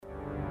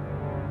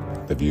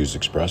The views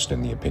expressed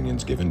and the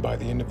opinions given by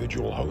the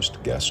individual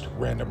host, guest,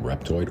 random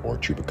reptoid, or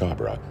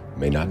chupacabra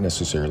may not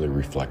necessarily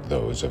reflect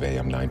those of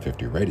AM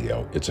 950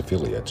 Radio, its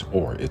affiliates,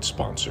 or its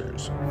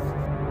sponsors.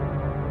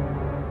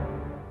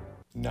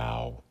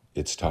 Now,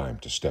 it's time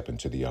to step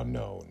into the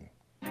unknown.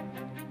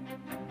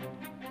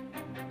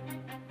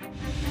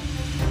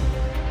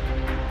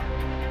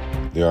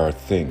 There are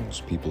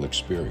things people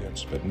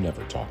experience but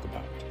never talk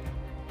about.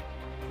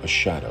 A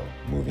shadow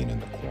moving in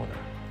the corner,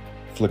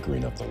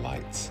 flickering of the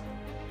lights,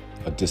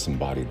 a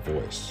disembodied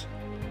voice.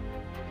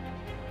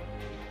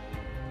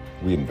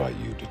 We invite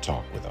you to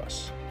talk with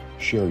us.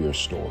 Share your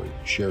story,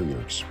 share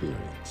your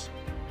experience,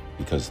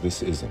 because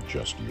this isn't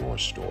just your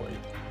story,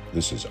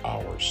 this is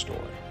our story.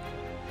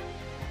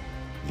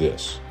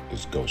 This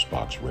is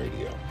GhostBox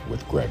Radio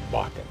with Greg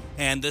Bakken.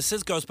 And this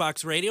is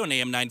GhostBox Radio on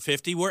AM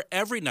 950, where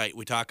every night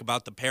we talk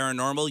about the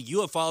paranormal,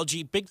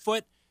 ufology,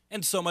 Bigfoot,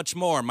 and so much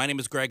more. My name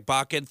is Greg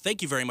Bakken.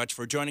 Thank you very much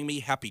for joining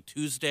me. Happy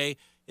Tuesday.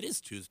 It is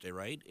Tuesday,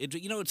 right?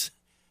 It's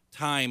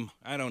time.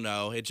 I don't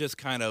know. It just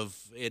kind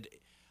of,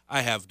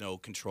 I have no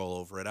control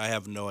over it. I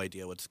have no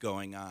idea what's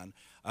going on.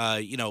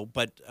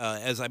 But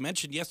as I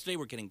mentioned yesterday,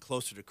 we're getting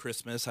closer to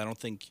Christmas. I don't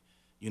think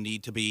you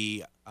need to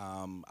be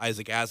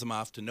Isaac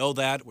Asimov to know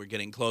that. We're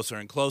getting closer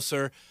and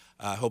closer.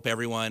 I hope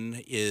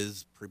everyone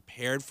is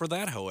prepared for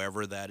that,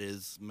 however that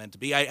is meant to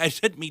be. I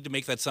didn't mean to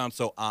make that sound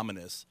so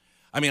ominous.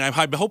 I mean, I'm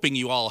hoping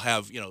you all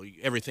have,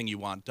 everything you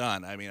want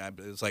done. I mean,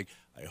 it's like,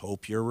 I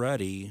hope you're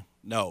ready.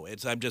 No,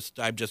 I'm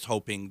just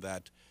hoping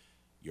that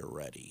you're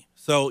ready.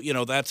 So,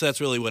 that's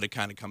really what it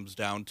kind of comes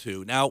down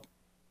to. Now,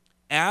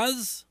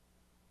 as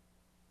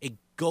a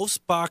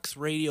GhostBox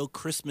Radio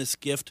Christmas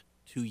gift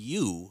to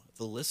you,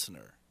 the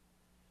listener,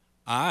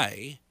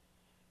 I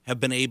have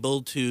been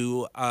able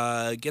to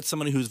get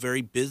someone who's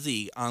very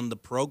busy on the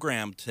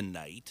program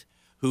tonight,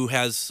 who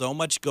has so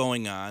much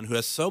going on, who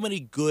has so many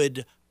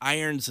good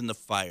irons in the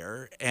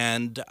fire,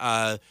 and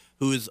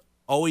who is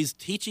always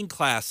teaching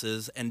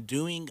classes and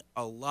doing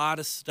a lot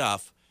of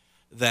stuff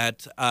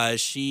that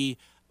she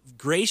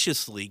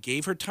graciously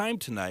gave her time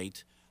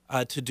tonight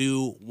to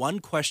do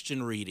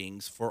one-question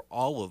readings for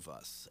all of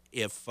us.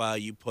 If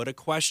you put a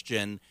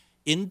question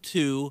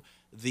into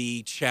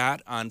the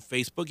chat on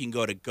Facebook, you can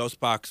go to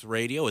GhostBox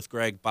Radio with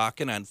Greg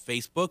Bakken on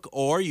Facebook,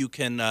 or you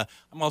can, I'm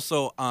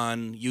also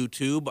on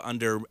YouTube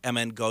under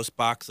MN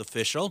GhostBox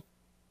Official.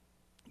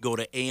 Go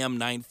to AM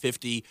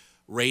 950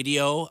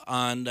 Radio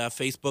on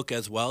Facebook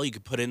as well. You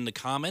can put in the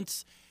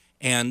comments,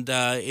 and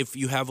if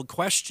you have a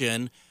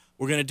question,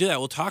 we're going to do that.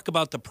 We'll talk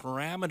about the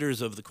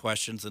parameters of the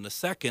questions in a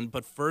second,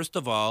 but first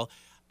of all,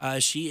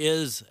 she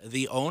is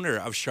the owner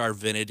of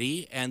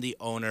Charvinity and the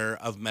owner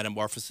of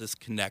Metamorphosis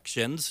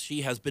Connections.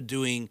 She has been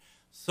doing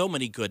so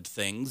many good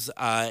things,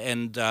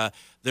 and there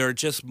are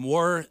just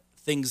more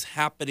things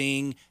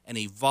happening and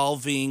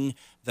evolving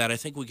that I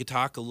think we could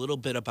talk a little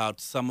bit about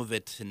some of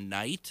it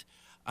tonight.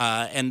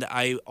 And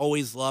I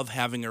always love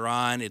having her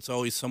on. It's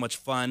always so much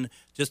fun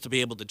just to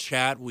be able to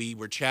chat. We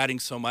were chatting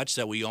so much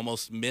that we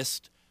almost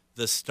missed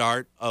the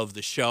start of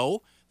the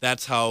show.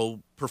 That's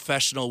how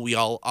professional we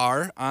all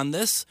are on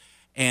this.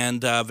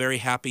 And very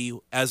happy,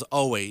 as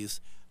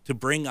always, to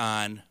bring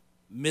on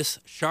Miss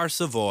Char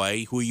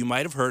Savoie, who you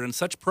might have heard on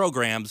such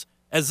programs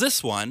as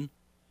this one.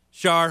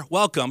 Char,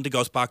 welcome to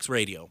GhostBox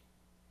Radio.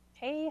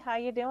 Hey, how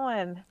you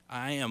doing?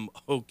 I am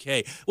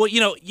okay. Well, you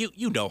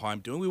know how I'm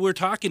doing. We were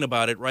talking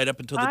about it right up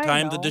until the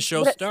time that the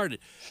show started,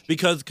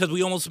 because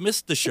we almost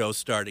missed the show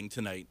starting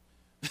tonight.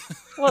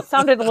 Well, it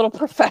sounded a little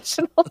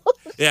professional.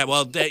 Yeah,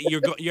 well,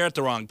 you're at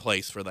the wrong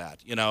place for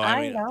that.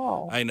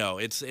 I know.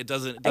 It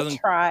doesn't. I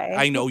try.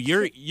 I know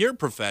you're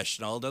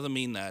professional. It doesn't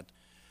mean that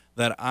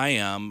I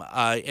am.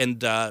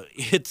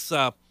 It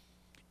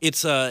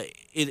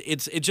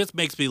just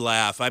makes me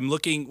laugh.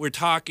 We're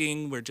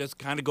talking. We're just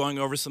kind of going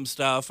over some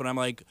stuff, and I'm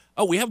like,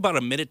 oh, we have about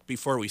a minute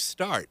before we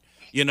start.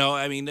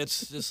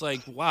 It's just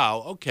like,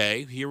 wow.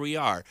 Okay, here we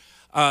are.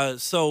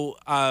 So,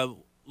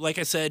 like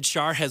I said,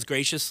 Char has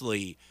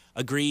graciously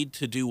agreed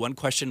to do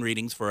one-question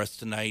readings for us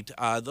tonight.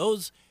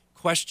 Those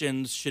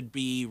questions should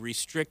be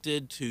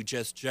restricted to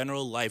just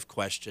general life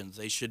questions.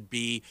 They should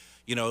be,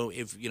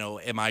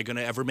 am I going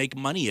to ever make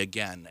money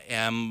again?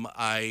 Am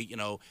I,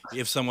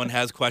 if someone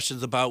has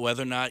questions about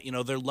whether or not,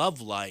 their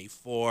love life,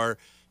 or,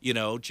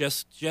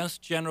 just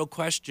general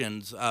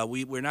questions.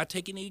 We're not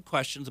taking any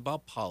questions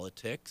about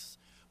politics.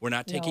 We're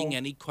not taking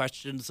any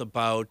questions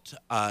about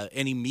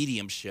any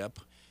mediumship.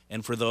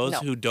 And for those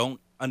who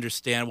don't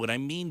understand what I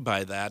mean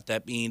by that,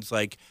 that means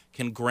like,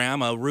 can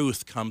Grandma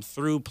Ruth come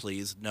through,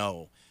 please?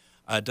 No.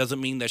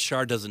 Doesn't mean that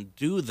Char doesn't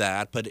do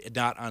that, but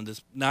not on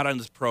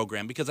this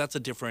program, because that's a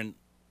different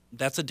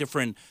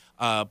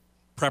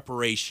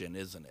preparation,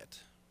 isn't it?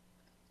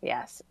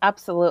 Yes,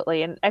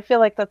 absolutely. And I feel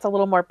like that's a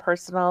little more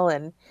personal,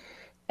 and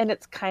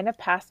it's kind of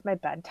past my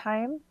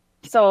bedtime.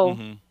 So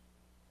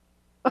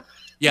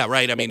yeah,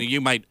 right. I mean,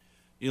 you're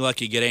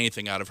lucky to get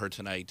anything out of her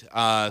tonight.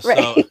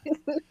 Right.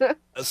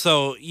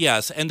 So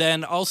yes, and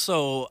then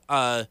also,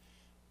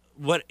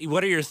 what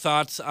are your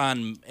thoughts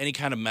on any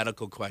kind of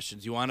medical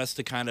questions? You want us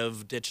to kind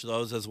of ditch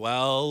those as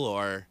well,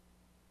 or?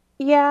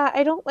 Yeah,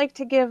 I don't like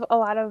to give a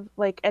lot of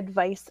like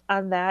advice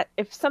on that.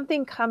 If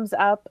something comes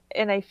up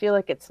and I feel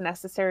like it's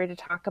necessary to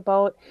talk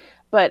about,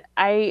 but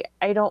I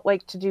don't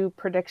like to do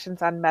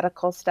predictions on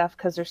medical stuff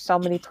because there's so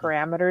many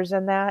parameters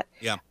in that.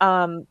 Yeah.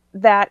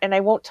 That and I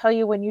won't tell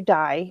you when you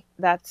die.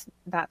 That's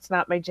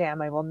not my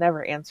jam. I will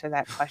never answer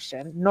that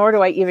question, nor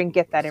do I even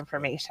get that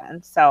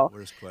information. So,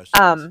 Worst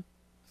questions. um,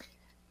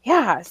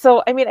 yeah.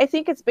 So, I mean, I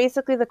think it's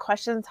basically the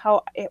questions.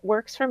 How it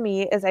works for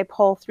me is I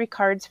pull 3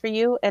 cards for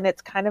you, and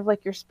it's kind of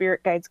like your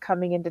spirit guides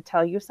coming in to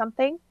tell you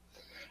something.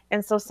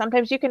 And so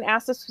sometimes you can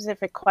ask a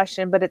specific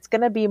question, but it's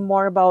going to be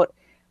more about,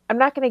 I'm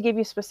not going to give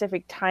you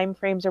specific time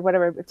frames or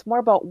whatever. It's more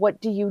about what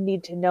do you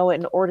need to know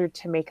in order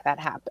to make that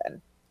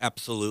happen.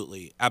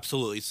 Absolutely,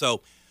 absolutely.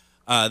 So,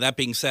 that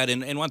being said,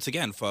 and once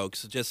again,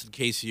 folks, just in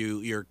case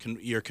you're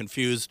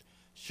confused,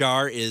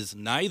 Char is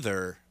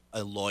neither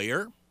a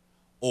lawyer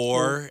Ooh.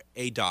 or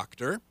a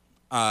doctor.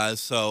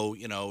 So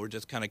we're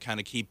just kind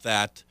of keep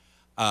that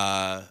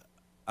kind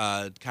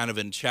of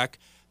in check.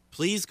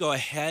 Please go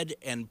ahead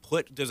and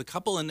put. There's a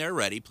couple in there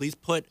ready. Please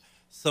put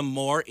some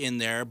more in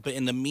there. But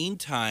in the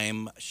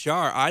meantime,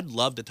 Char, I'd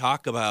love to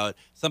talk about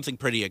something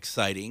pretty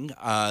exciting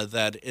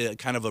that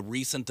kind of a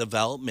recent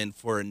development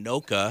for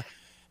Anoka,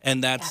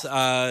 and that's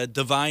Yes.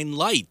 Divine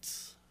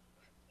Lights.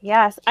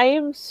 Yes, I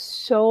am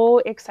so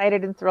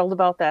excited and thrilled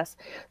about this.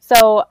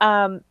 So,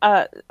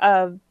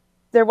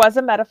 there was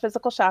a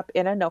metaphysical shop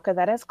in Anoka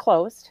that has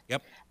closed.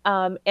 Yep.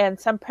 And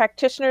some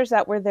practitioners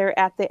that were there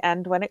at the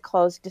end when it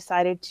closed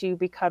decided to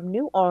become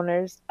new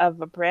owners of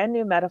a brand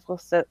new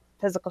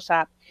physical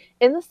shop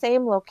in the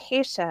same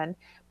location,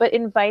 but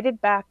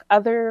invited back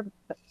other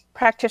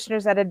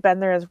practitioners that had been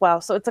there as well.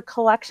 So it's a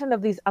collection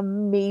of these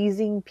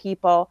amazing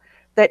people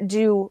that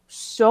do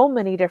so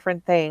many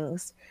different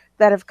things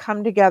that have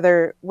come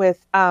together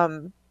with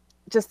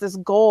just this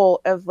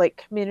goal of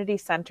like community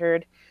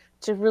centered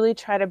to really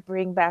try to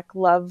bring back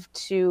love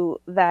to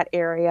that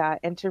area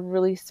and to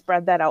really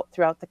spread that out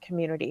throughout the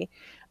community.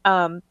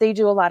 They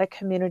do a lot of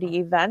community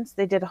events.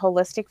 They did a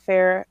holistic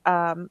fair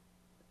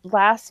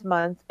last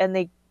month,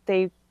 and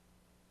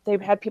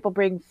they've had people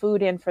bring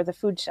food in for the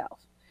food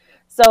shelf.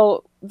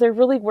 So they're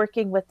really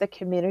working with the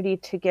community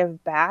to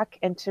give back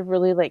and to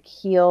really like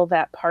heal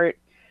that part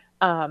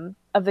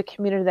of the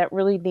community that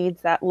really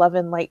needs that love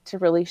and light to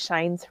really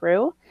shine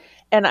through.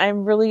 And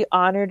I'm really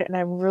honored and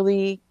I'm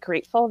really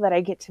grateful that I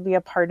get to be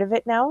a part of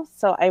it now.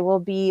 So I will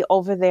be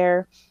over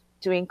there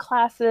doing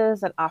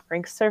classes and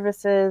offering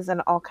services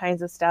and all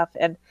kinds of stuff.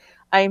 And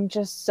I'm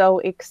just so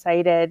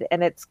excited.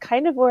 And it's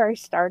kind of where I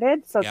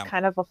started. So it's Yeah.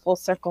 kind of a full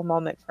circle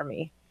moment for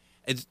me.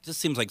 It just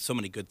seems like so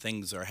many good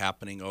things are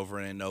happening over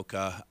in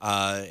Anoka,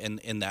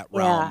 in that Yeah.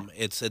 realm.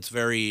 It's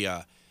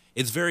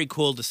very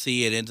cool to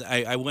see it. And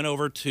I went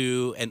over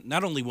to, and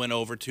not only went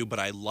over to, but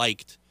I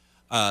liked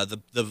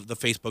the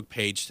Facebook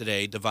page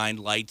today, Divine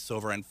Lights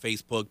over on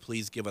Facebook.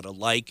 Please give it a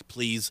like,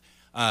 please.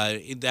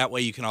 That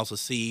way you can also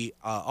see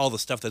all the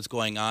stuff that's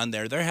going on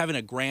there. They're having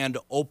a grand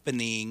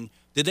opening.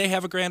 Did they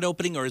have a grand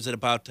opening, or is it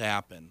about to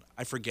happen?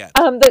 I forget.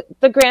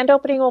 The grand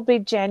opening will be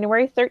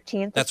January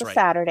 13th. It's That's a right.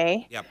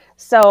 Saturday. Yep.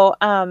 So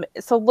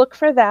so look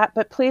for that,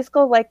 but please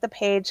go like the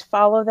page,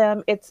 follow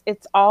them.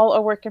 It's all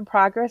a work in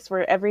progress.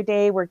 We're every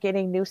day we're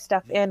getting new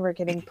stuff in, we're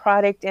getting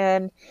product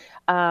in.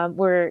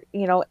 We're,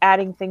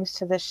 adding things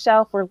to the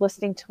shelf. We're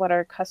listening to what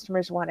our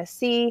customers want to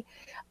see.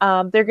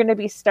 They're going to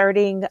be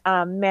starting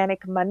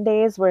Manic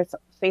Mondays, where it's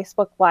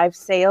Facebook Live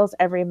sales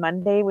every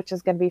Monday, which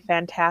is going to be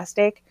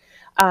fantastic.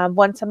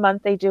 Once a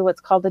month, they do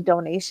what's called a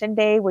donation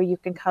day, where you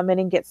can come in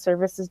and get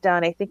services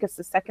done. I think it's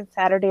the second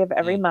Saturday of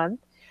every Mm. month.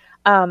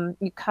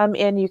 You come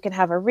in, you can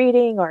have a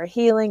reading or a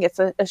healing. It's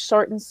a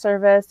shortened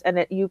service,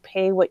 and you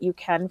pay what you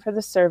can for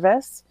the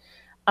service.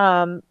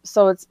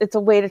 So it's a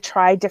way to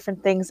try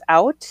different things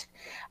out.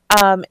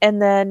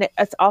 And then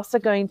it's also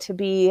going to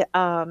be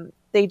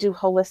they do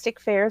holistic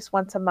fairs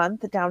once a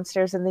month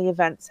downstairs in the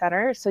event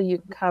center, so you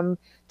can come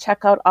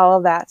check out all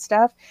of that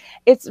stuff.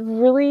 It's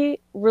really,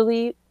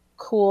 really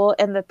cool,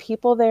 and the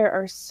people there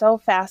are so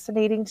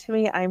fascinating to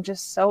me. I'm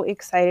just so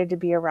excited to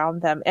be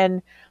around them.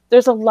 And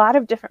there's a lot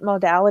of different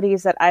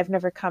modalities that I've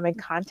never come in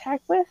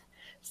contact with.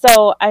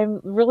 So I'm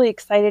really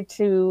excited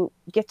to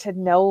get to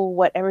know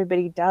what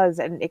everybody does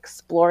and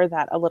explore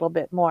that a little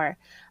bit more.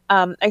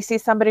 I see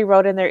somebody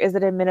wrote in there, is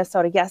it in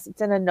Minnesota? Yes, it's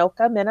in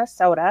Anoka,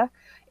 Minnesota.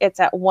 It's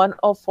at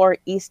 104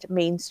 East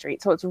Main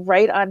Street. So it's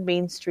right on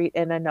Main Street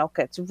in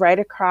Anoka. It's right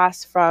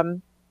across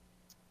from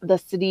the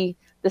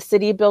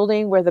city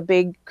building where the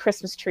big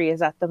Christmas tree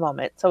is at the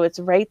moment. So it's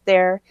right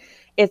there.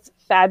 It's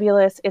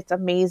fabulous. It's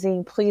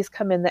amazing. Please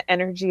come in. The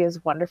energy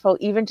is wonderful.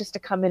 Even just to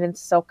come in and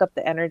soak up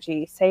the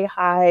energy, say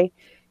hi,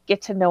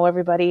 get to know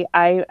everybody.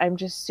 I'm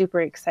just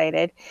super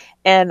excited.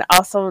 And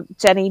also,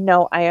 Jenny,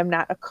 no, I am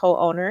not a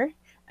co-owner.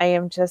 I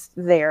am just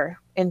there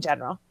in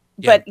general.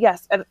 Yeah. But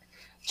yes, and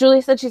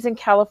Julie said she's in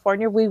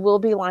California. We will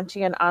be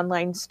launching an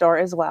online store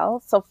as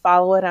well. So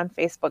follow it on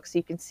Facebook so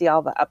you can see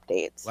all the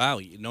updates. Wow,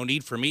 no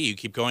need for me. You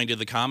keep going to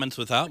the comments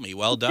without me.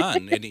 Well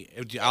done.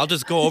 I'll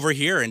just go over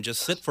here and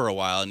just sit for a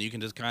while, and you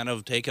can just kind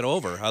of take it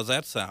over. How's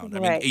that sound? I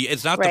mean, Right.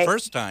 it's not the Right.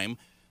 first time.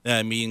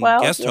 I mean,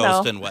 Well, guest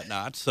host and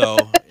whatnot. So,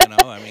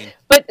 I mean,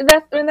 but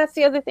that's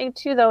the other thing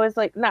too, though, is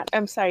like not.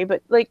 I'm sorry,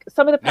 but like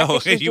some of the no,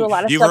 practitioners do a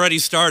lot of you've stuff. already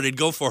started.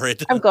 Go for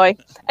it. I'm going.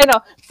 I know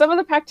some of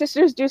the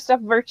practitioners do stuff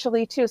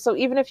virtually too. So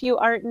even if you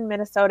aren't in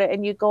Minnesota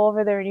and you go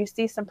over there and you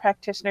see some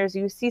practitioners,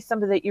 you see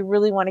somebody that you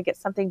really want to get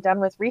something done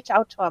with, reach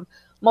out to them.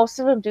 Most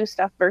of them do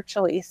stuff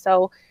virtually.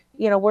 So,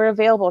 we're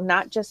available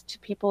not just to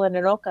people in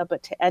Anoka,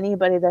 but to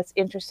anybody that's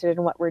interested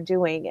in what we're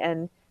doing.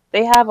 And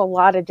they have a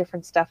lot of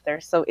different stuff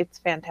there. So it's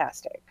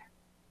fantastic.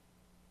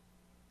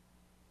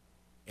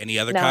 Any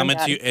other Now I'm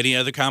comments done. any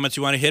other comments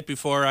you want to hit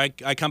before I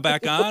come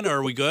back on? Or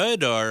are we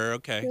good? Or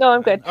okay. No,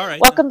 I'm good. All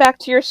right. Welcome back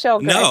to your show,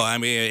 Greg. No, I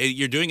mean,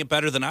 you're doing it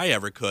better than I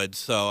ever could,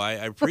 so I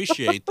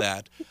appreciate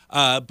that.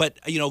 But,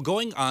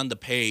 going on the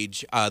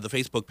page, the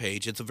Facebook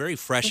page, it's a very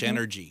fresh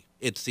energy,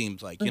 it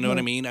seems like. You know what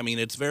I mean? I mean,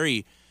 it's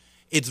very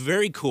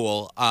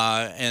cool.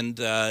 And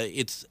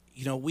it's,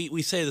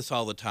 we say this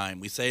all the time.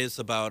 We say this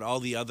about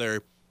all the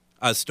other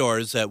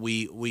stores that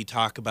we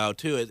talk about,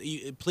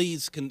 too.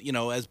 Please,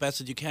 as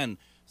best as you can,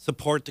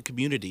 support the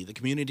community. The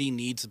community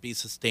needs to be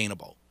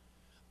sustainable.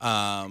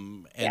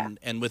 And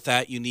with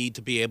that, you need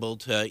to be able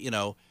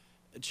to,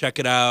 check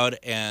it out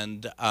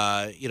and,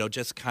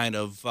 just kind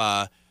of,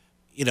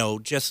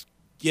 just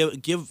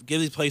give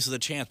these places a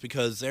chance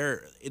because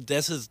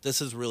this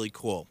is really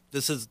cool.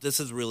 This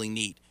is really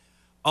neat.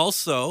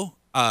 Also,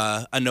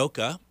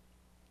 Anoka,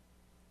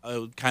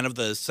 kind of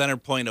the center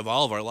point of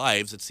all of our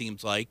lives, it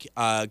seems like,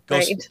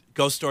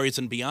 Ghost Stories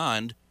and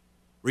Beyond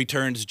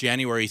returns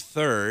January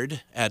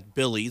 3rd at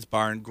Billy's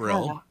Bar and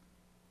Grill. Oh.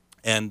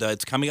 And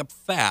it's coming up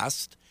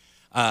fast.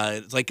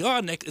 It's like,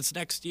 it's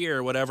next year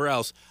or whatever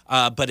else.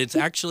 But it's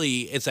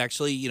actually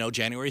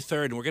January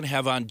 3rd, and we're going to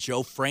have on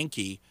Joe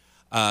Frankie.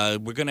 We're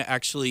going to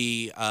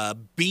actually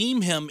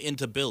beam him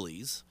into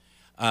Billy's.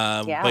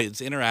 But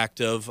it's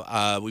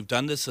interactive. We've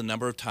done this a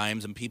number of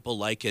times, and people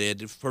like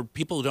it. For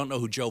people who don't know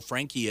who Joe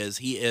Frankie is,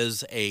 he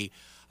is a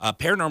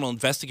paranormal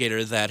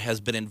investigator that has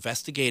been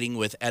investigating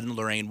with Ed and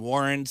Lorraine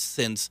Warren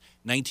since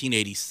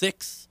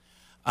 1986.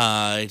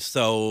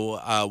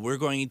 So we're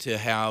going to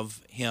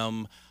have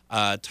him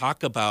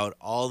talk about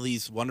all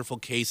these wonderful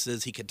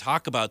cases. He could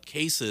talk about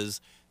cases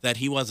that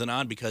he wasn't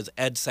on because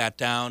Ed sat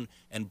down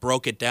and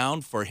broke it down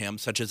for him,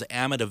 such as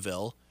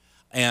Amityville.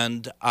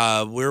 And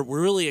we're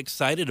really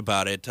excited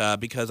about it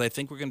because I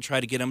think we're going to try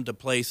to get him to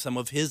play some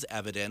of his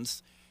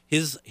evidence,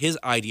 his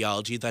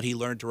ideology that he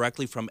learned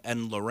directly from Ed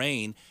and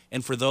Lorraine.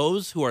 And for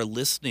those who are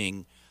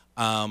listening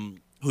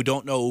who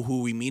don't know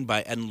who we mean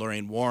by Ed and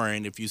Lorraine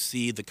Warren, if you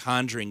see the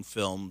Conjuring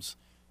films,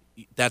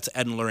 that's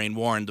Ed and Lorraine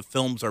Warren. The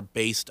films are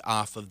based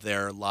off of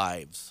their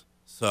lives.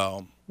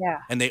 So,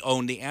 and they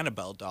own the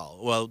Annabelle doll.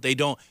 Well, they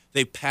don't.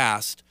 They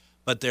passed,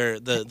 but they're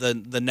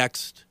the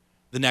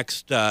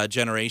next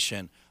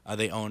generation.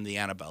 They own the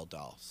Annabelle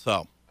doll.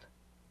 So.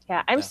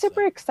 Yeah, I'm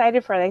super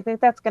excited for it. I think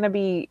that's going to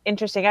be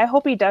interesting. I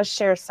hope he does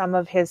share some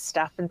of his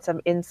stuff and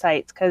some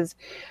insights because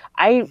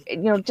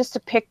just to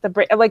pick the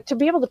brain, like to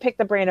be able to pick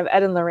the brain of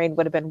Ed and Lorraine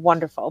would have been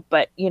wonderful.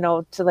 But,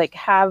 to like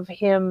have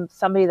him,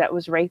 somebody that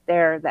was right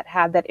there that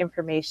had that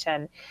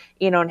information,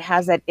 and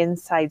has that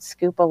inside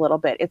scoop a little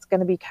bit, it's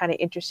going to be kind of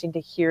interesting to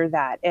hear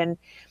that. And,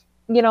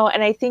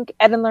 and I think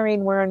Ed and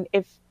Lorraine Warren,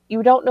 if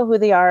you don't know who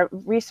they are,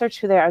 research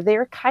who they are.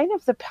 They're kind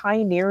of the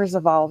pioneers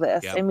of all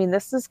this. Yep. I mean,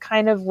 this is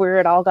kind of where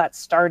it all got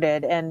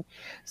started. And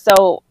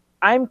so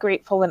I'm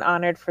grateful and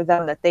honored for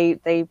them that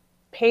they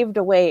paved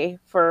a way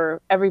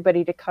for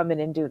everybody to come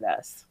in and do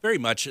this. Very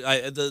much.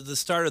 The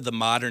start of the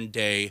modern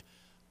day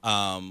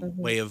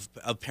way of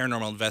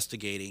paranormal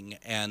investigating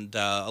and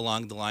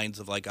along the lines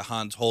of like a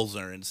Hans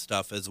Holzer and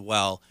stuff as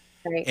well.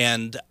 Right.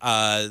 And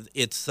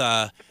it's...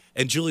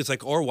 And Julie's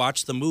like, or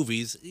watch the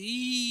movies.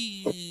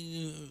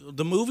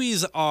 The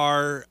movies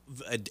are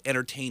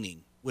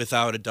entertaining,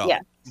 without a doubt.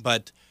 Yeah.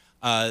 But,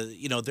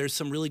 there's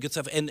some really good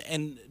stuff.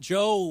 And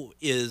Joe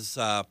is,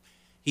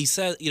 he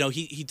says,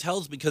 he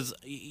tells, because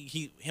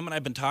him and I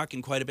have been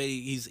talking quite a bit.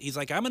 He's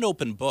like, I'm an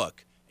open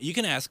book. You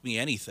can ask me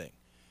anything,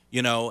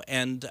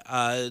 and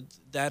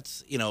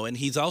that's, and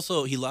he's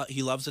also, he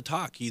loves to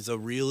talk. He's a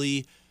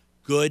really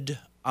good,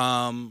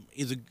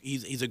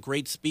 he's a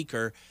great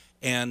speaker.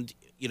 And,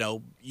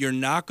 you're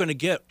not going to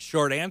get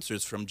short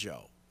answers from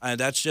Joe.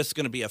 That's just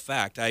going to be a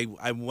fact.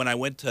 When I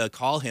went to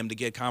call him to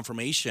get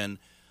confirmation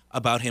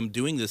about him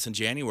doing this in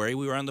January,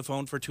 we were on the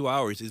phone for 2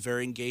 hours. He's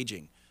very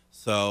engaging,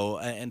 so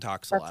and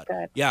talks a lot.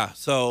 Good. Yeah,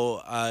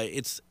 so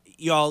it's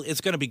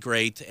going to be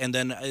great. And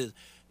then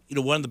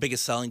one of the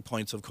biggest selling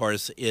points, of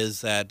course,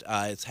 is that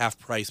it's half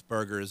price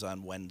burgers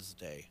on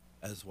Wednesday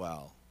as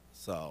well.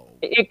 So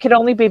it could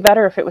only be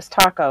better if it was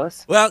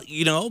tacos. Well,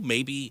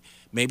 maybe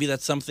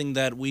that's something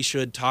that we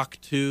should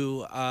talk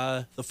to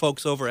the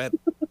folks over at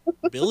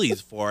Billy's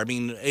for. I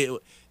mean,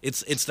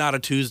 it's not a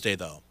Tuesday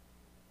though.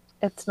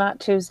 It's not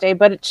Tuesday,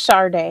 but it's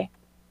Char Day.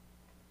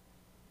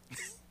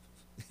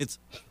 Is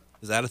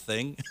that a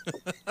thing?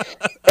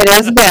 It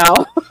is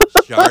now.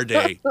 Char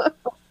Day.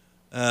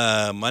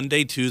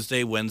 Monday,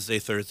 Tuesday, Wednesday,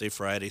 Thursday,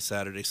 Friday,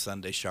 Saturday,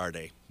 Sunday, Char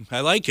Day. I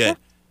like it.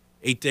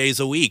 8 days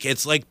a week.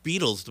 It's like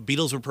Beatles. The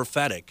Beatles were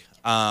prophetic.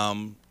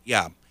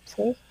 Yeah.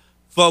 See?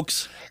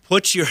 Folks,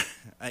 put your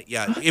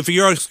if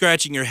you're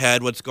scratching your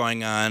head, what's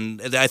going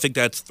on? I think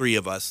that's 3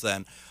 of us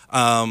then.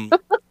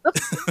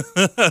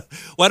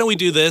 Why don't we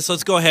do this?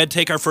 Let's go ahead,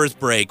 take our first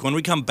break. When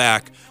we come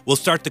back, we'll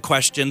start the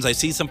questions. I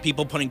see some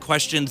people putting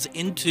questions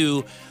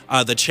into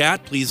the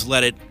chat. Please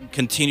let it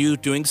continue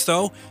doing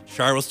so.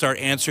 Char will start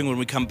answering when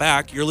we come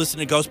back. You're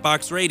listening to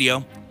GhostBox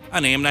Radio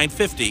on AM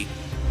 950.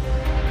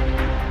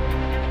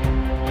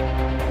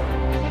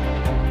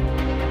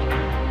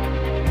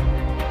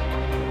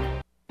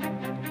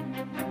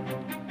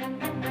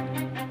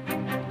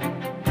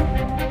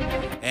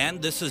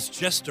 And this is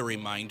just a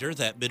reminder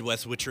that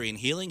Midwest Witchery and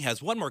Healing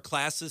has one more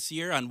class this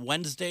year on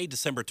Wednesday,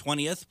 December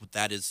 20th.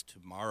 That is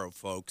tomorrow,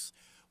 folks.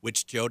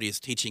 Witch Jody is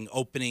teaching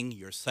Opening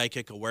Your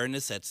Psychic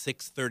Awareness at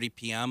 6:30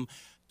 p.m.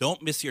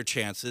 Don't miss your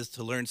chances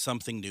to learn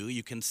something new.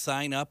 You can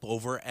sign up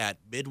over at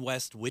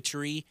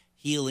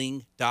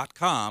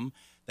MidwestWitcheryHealing.com.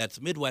 That's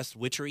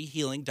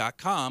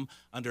MidwestWitcheryHealing.com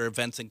under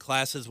events and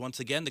classes.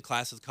 Once again, the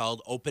class is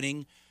called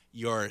Opening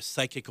Your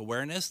Psychic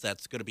Awareness.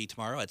 That's going to be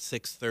tomorrow at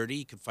 6:30.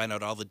 You can find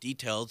out all the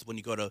details when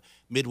you go to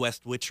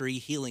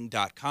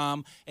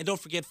MidwestWitcheryHealing.com. And don't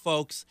forget,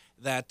 folks,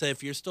 that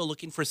if you're still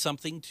looking for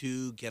something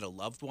to get a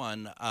loved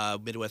one,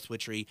 Midwest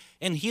Witchery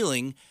and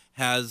Healing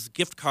has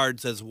gift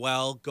cards as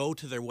well. Go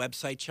to their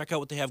website, check out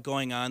what they have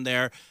going on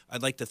there.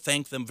 I'd like to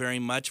thank them very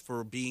much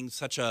for being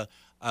such a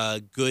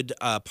good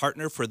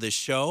partner for this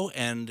show.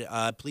 And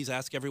please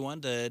ask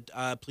everyone to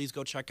please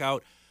go check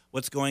out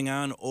what's going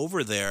on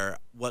over there.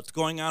 What's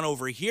going on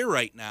over here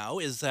right now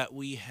is that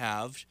we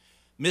have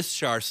Miss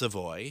Char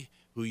Savoie,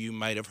 who you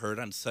might have heard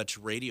on such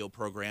radio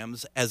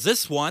programs as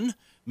this one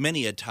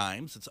many a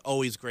times. It's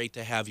always great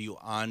to have you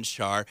on,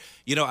 Char.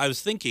 You know, I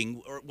was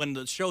thinking when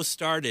the show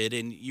started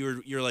and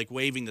you're like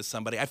waving to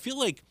somebody, I feel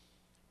like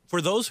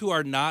for those who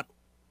are not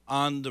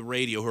on the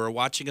radio, who are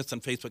watching us on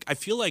Facebook, I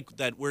feel like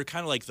that we're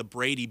kind of like the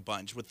Brady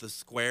Bunch with the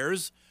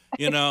squares,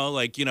 you know,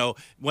 like, you know,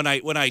 when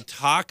I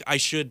talk, I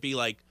should be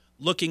like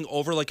looking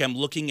over like I'm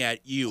looking at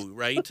you,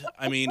 right?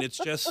 I mean, it's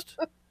just,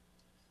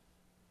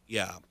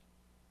 yeah.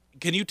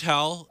 Can you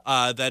tell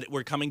that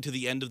we're coming to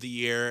the end of the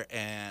year,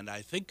 and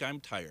I think I'm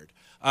tired.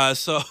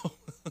 So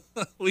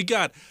we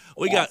got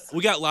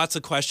lots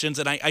of questions,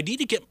 and I need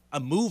to get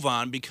a move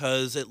on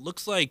because it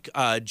looks like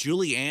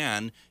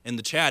Julie-Ann in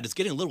the chat is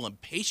getting a little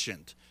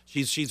impatient.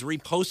 She's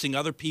reposting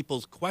other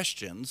people's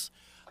questions.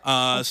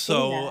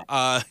 Sorry,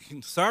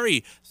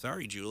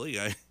 Julie.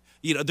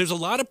 You know, there's a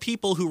lot of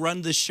people who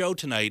run this show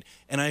tonight,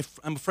 and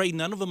I'm afraid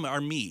none of them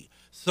are me.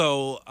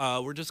 So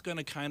we're just going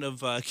to kind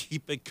of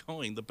keep it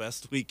going the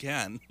best we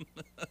can.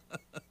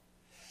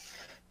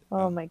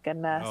 Oh my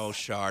goodness. Oh,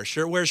 Char.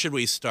 Sure. Where should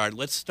we start?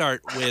 Let's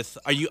start with,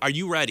 are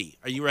you ready?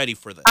 Are you ready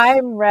for this?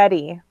 I'm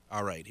ready.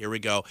 All right, here we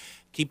go.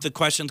 Keep the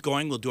questions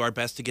going. We'll do our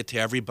best to get to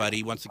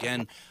everybody. Once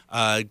again,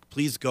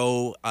 please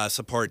go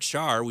support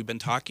Char. We've been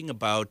talking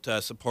about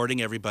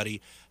supporting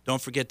everybody.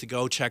 Don't forget to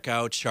go check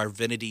out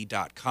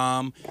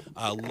charvinity.com.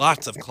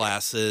 Lots of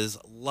classes,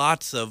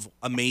 lots of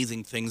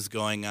amazing things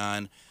going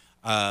on.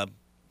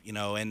 You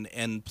know,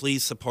 and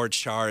please support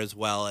Char as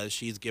well, as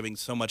she's giving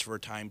so much of her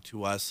time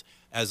to us,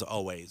 as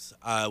always.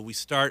 We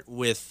start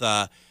with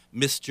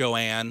Miss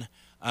Joanne.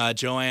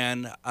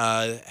 Joanne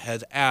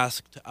has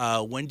asked,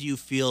 when do you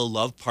feel a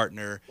love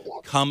partner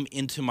come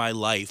into my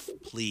life,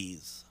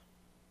 please?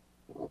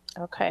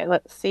 Okay,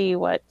 let's see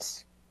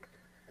what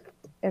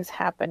is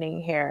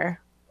happening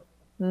here.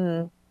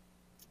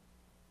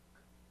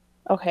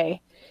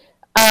 Okay.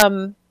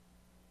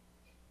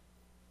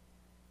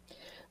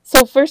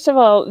 So first of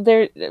all,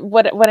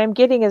 what I'm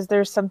getting is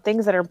there's some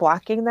things that are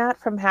blocking that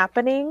from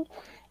happening,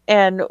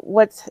 and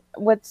what's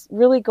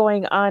really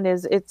going on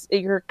is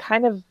you're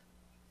kind of,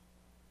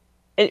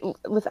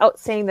 without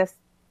saying this,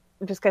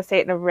 I'm just gonna say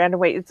it in a random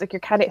way. It's like you're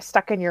kind of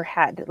stuck in your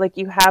head, like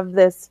you have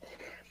this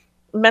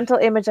mental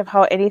image of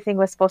how anything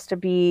was supposed to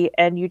be,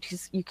 and you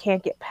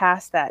can't get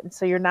past that, and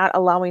so you're not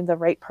allowing the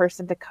right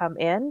person to come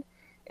in.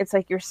 It's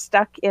like you're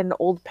stuck in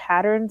old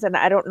patterns, and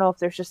I don't know if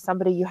there's just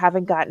somebody you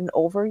haven't gotten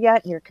over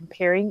yet, and you're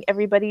comparing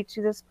everybody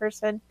to this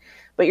person,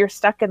 but you're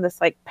stuck in this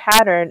like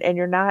pattern, and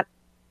you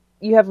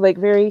have like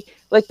very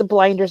like the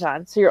blinders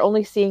on, so you're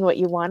only seeing what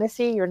you want to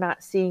see. You're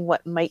not seeing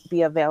what might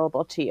be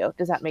available to you.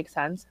 Does that make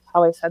sense?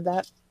 How I said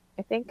that,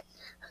 I think.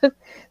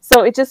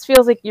 So it just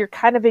feels like you're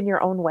kind of in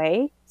your own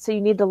way. So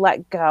you need to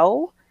let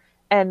go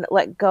of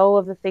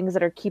the things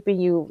that are keeping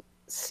you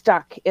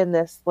stuck in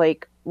this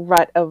like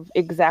rut of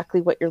exactly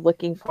what you're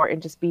looking for,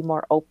 and just be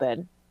more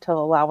open to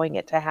allowing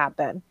it to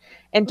happen,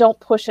 and don't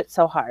push it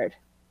so hard.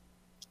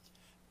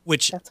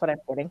 Which That's what I'm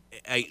getting.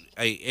 and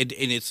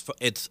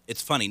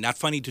it's funny, not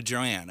funny to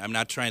Joanne. I'm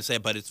not trying to say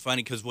it, but it's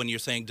funny because when you're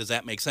saying, "Does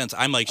that make sense?"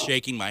 I'm like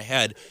shaking my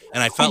head,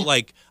 and I felt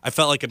like I'm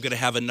going to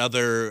have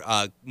another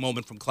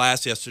moment from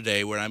class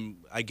yesterday where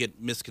I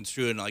get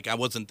misconstrued and like I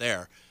wasn't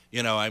there.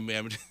 I'm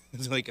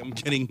it's like I'm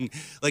getting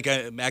like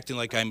I'm acting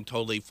like I'm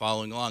totally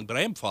following along, but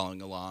I am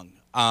following along.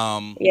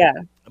 Yeah.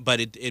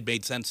 But it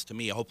made sense to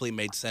me. Hopefully, it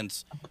made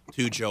sense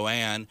to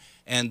Joanne.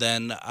 And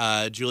then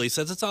Julie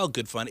says it's all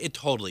good fun. It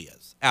totally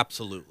is,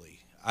 absolutely.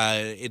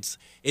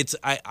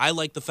 I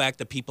like the fact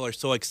that people are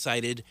so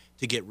excited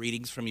to get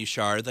readings from you,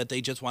 Char, that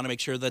they just want to make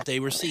sure that they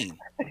were seen.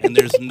 And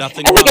there's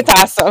nothing I wrong think with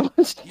it's that.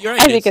 awesome. You're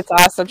right. I think it's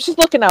awesome. She's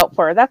looking out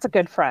for her. That's a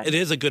good It friend.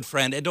 is a good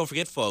friend. And don't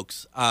forget,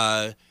 folks,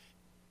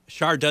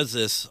 Char does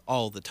this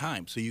all the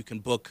time. So you can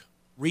book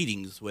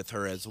readings with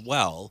her as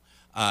well.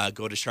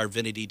 Go to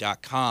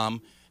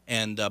charvinity.com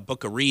and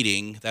book a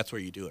reading. That's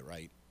where you do it,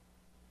 right?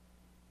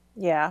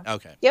 Yeah.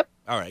 Okay. Yep.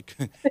 All right.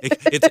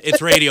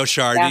 It's radio,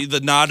 Char. Yeah. The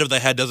nod of the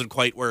head doesn't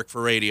quite work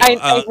for radio.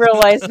 I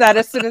realized that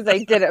as soon as I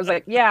did it. I was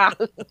like, yeah.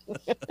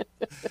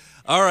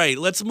 All right.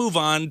 Let's move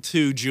on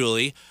to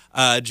Julie.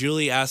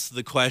 Julie asked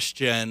the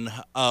question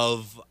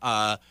of,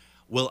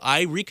 will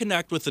I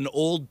reconnect with an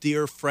old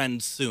dear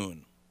friend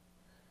soon?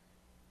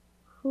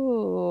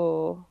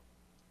 Ooh.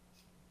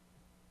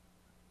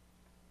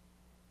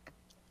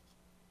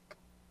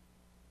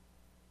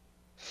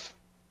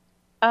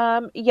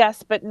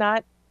 Yes, but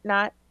not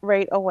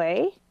right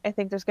away. I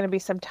think there's going to be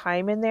some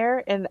time in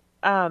there. And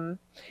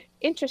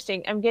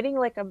interesting. I'm getting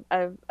like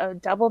a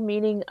double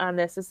meaning on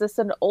this. Is this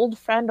an old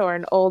friend or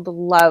an old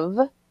love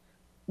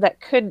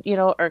that could,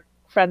 or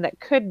friend that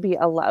could be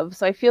a love?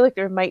 So I feel like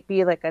there might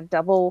be like a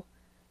double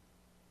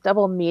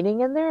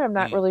meaning in there. I'm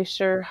not really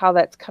sure how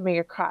that's coming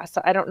across.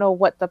 So I don't know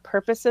what the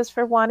purpose is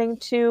for wanting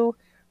to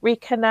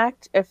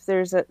reconnect, if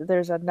there's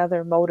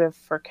another motive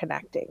for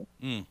connecting.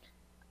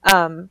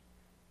 Mm.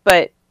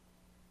 But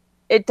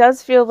it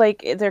does feel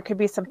like there could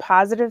be some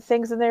positive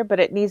things in there, but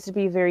it needs to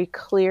be very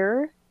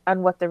clear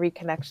on what the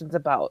reconnection's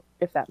about,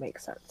 if that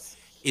makes sense.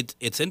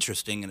 It's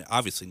interesting, and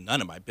obviously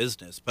none of my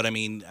business. But I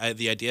mean,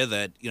 the idea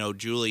that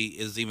Julie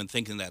is even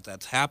thinking that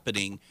that's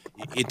happening,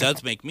 it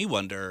does make me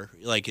wonder.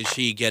 Like, is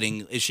she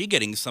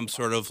getting some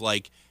sort of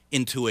like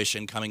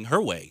intuition coming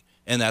her way,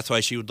 and that's why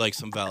she would like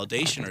some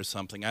validation or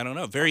something? I don't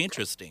know. Very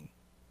interesting.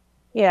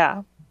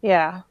 Yeah.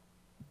 Yeah.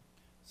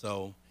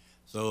 So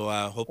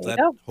hope There you that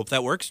go. hope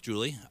that works,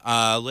 Julie.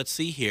 Let's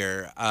see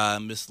here.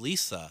 Miss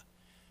Lisa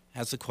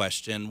has a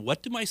question.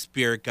 What do my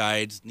spirit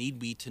guides need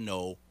me to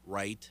know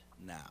right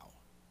now?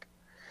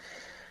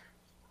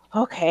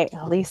 Okay,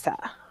 Lisa.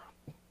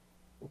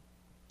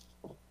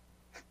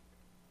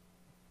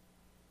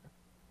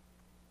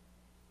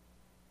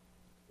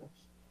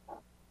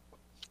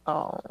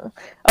 Oh,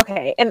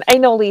 okay. And I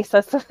know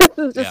Lisa, so this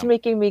is just Yeah.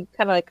 making me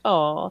kind of like,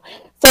 oh.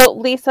 So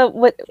Lisa,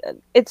 what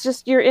it's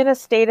just you're in a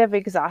state of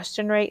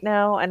exhaustion right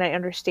now, and I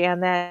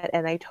understand that,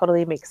 and I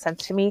totally makes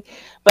sense to me.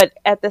 But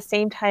at the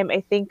same time,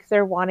 I think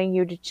they're wanting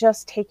you to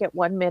just take it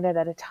 1 minute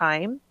at a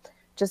time.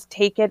 Just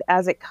take it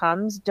as it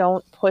comes.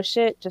 Don't push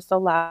it. Just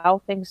allow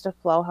things to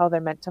flow how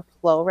they're meant to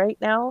flow right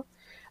now.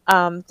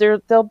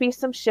 There'll be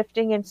some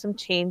shifting and some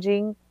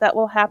changing that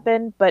will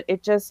happen, but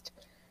it just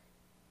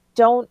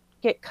don't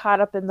get caught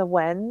up in the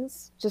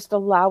whens. Just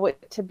allow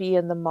it to be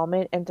in the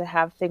moment and to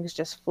have things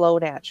just flow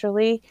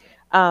naturally.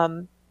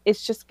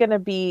 It's just gonna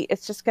be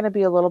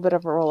a little bit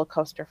of a roller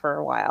coaster for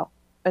a while,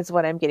 is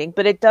what I'm getting.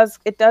 But it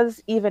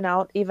does even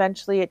out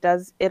eventually.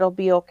 It'll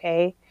be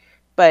okay.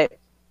 But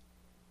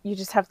you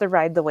just have to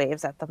ride the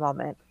waves at the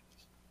moment.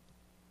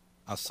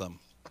 Awesome.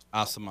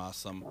 Awesome.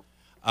 Awesome.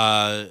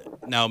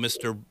 Now,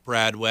 Mr.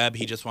 Brad Webb,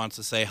 he just wants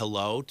to say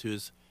hello to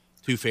his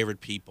two favorite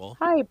people.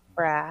 Hi, That's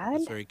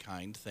Brad. very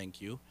kind.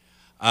 Thank you.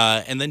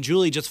 And then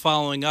Julie, just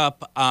following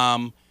up,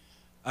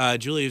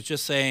 Julie was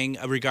just saying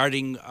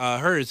regarding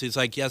hers, he's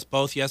like, yes,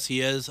 both. Yes,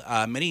 he is.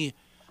 Many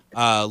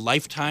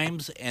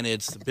lifetimes, and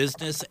it's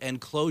business and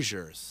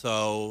closure.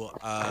 So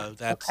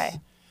that's.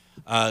 Okay.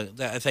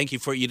 Thank you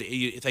for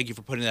thank you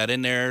for putting that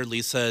in there.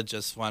 Lisa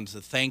just wanted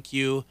to thank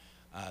you.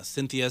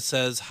 Cynthia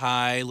says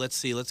hi. Let's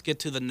see. Let's get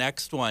to the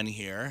next one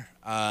here.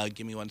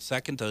 Give me 1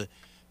 second to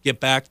get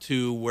back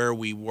to where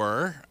we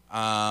were.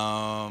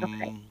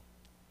 Okay.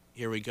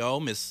 Here we go.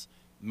 Miss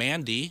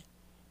Mandy.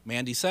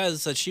 Mandy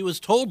says that she was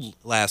told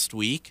last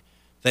week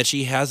that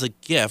she has a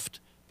gift,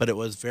 but it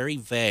was very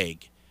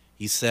vague.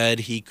 He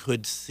said he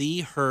could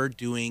see her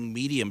doing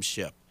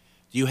mediumship.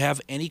 Do you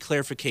have any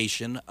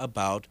clarification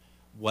about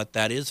what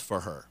that is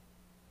for her?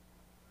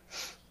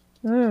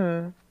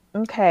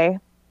 Okay.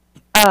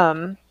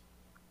 Mandy,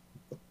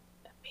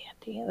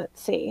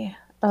 let's see.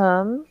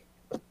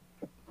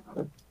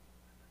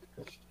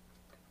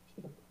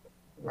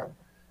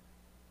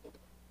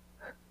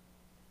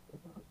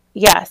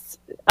 Yes.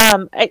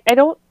 I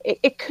don't,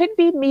 it could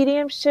be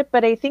mediumship,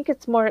 but I think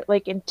it's more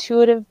like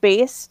intuitive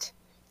based.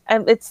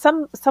 It's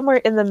somewhere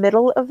in the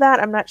middle of that.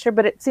 I'm not sure,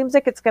 but it seems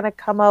like it's going to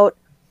come out.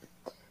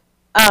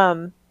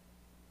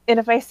 And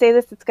if I say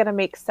this, it's going to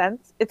make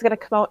sense. It's going to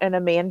come out in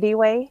a Mandy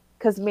way.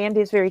 because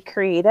Mandy's very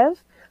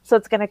creative. So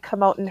it's going to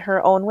come out in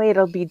her own way.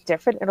 It'll be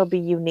different. It'll be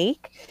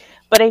unique.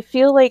 But I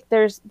feel like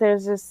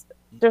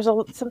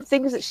some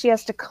things that she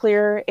has to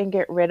clear and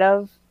get rid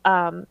of.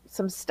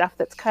 Some stuff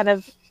that's kind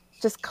of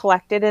just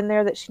collected in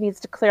there that she needs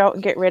to clear out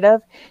and get rid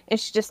of. And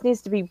she just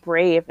needs to be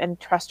brave and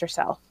trust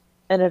herself,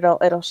 and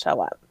it'll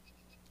show up.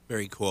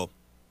 Very cool.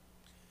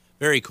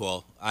 Very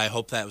cool. I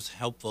hope that was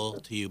helpful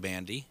to you,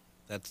 Mandy.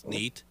 That's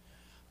neat.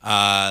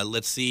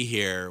 Let's see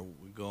here.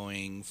 We're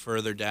going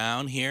further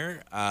down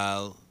here.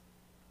 Let's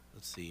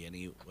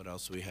see. What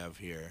else do we have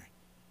here?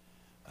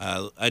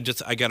 I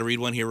got to read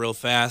one here real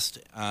fast.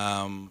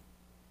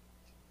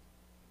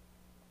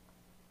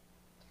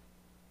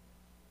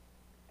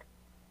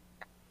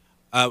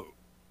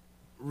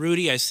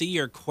 Rudy, I see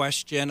your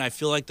question. I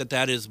feel like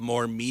that is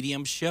more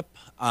mediumship,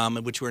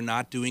 which we're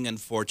not doing,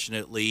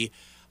 unfortunately.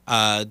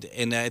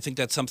 And I think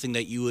that's something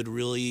that you would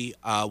really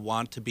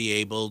want to be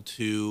able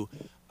to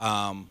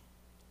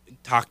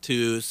talk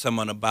to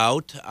someone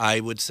about. I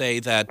would say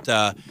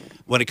that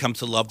when it comes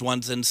to loved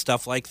ones and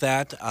stuff like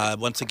that,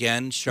 once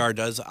again, Char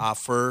does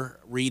offer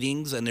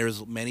readings, and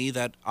there's many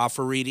that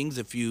offer readings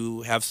if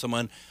you have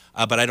someone.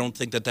 But I don't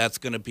think that's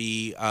going to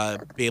be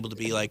able to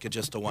be like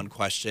just a one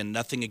question.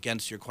 Nothing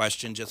against your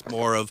question, just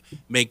more of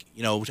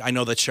I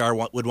know that Char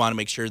would want to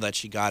make sure that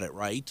she got it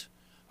right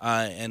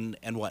and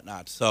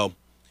whatnot. So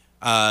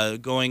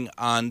going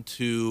on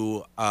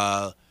to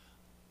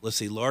let's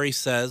see. Lori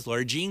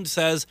Jean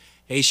says,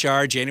 "Hey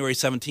Char, January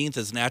 17th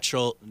is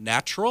National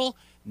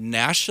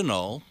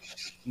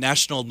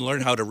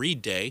Learn How to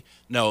Read Day.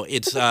 No,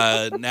 it's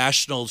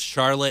National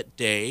Charlotte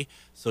Day.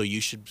 So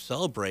you should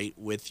celebrate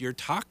with your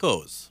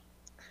tacos."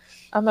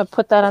 I'm gonna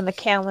put that on the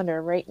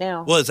calendar right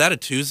now. Well, is that a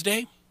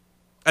Tuesday?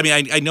 I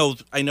mean, I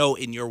know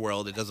in your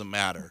world it doesn't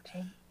matter,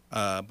 Okay.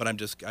 but I'm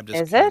just.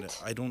 Is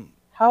it? I don't.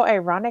 How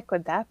ironic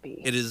would that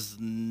be? It is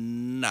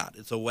not.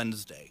 It's a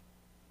Wednesday.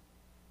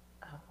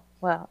 Oh,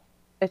 well,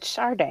 it's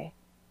Char Day.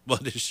 Well,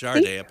 it is Char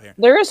Day apparently.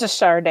 There is a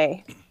Char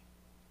Day.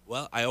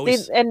 Well, I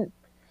always and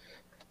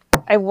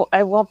I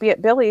won't be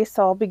at Billy's,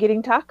 so I'll be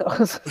getting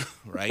tacos.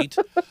 Right.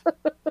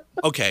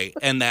 Okay,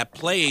 and that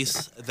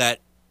place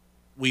that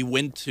we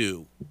went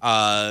to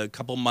a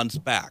couple months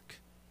back,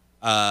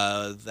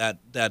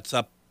 that's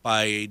up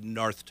by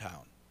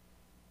Northtown.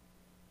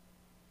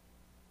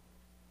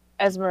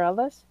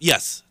 Esmeralda's?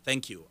 Yes,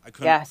 thank you. I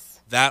couldn't.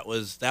 Yes. That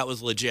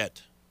was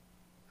legit.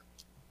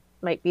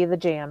 Might be the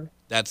jam.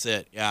 That's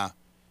it. Yeah.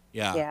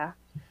 Yeah.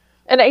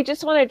 And I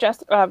just want to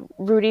address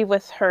Rudy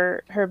with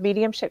her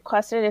mediumship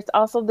question. It's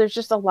also, there's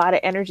just a lot of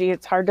energy.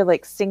 It's hard to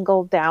like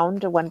single down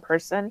to one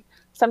person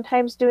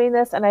sometimes doing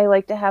this, and I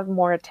like to have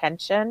more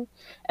attention,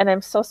 and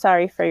I'm so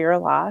sorry for your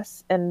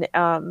loss. And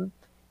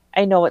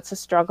I know it's a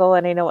struggle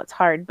and I know it's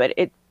hard, but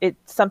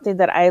it's something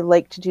that I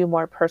like to do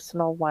more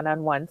personal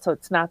one-on-one. So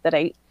it's not that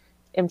I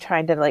am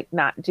trying to like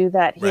not do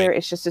that here. Right.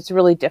 It's just, it's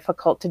really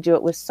difficult to do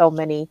it with so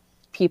many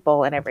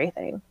people and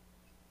everything.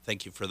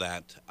 Thank you for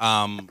that.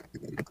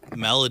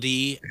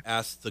 Melody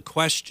asked the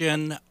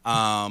question.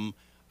 I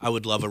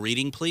would love a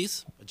reading,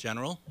 please, a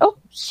general. Oh,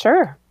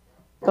 sure.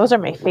 Those are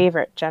my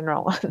favorite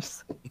general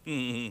ones.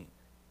 All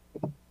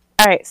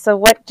right. So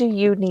what do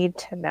you need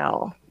to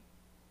know?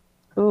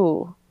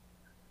 Ooh.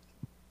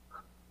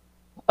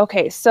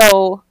 Okay.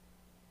 So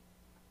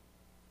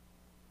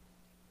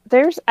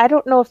I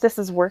don't know if this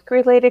is work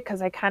related,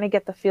 because I kind of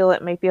get the feel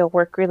it might be a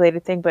work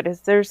related thing, but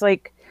there's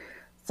like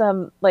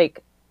some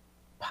like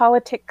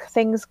politic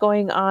things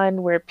going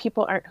on where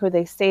people aren't who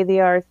they say they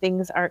are.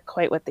 Things aren't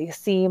quite what they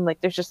seem. Like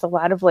there's just a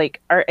lot of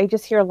like, I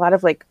just hear a lot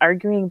of like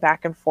arguing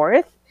back and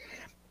forth,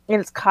 and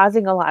it's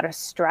causing a lot of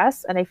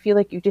stress. And I feel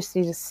like you just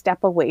need to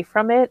step away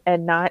from it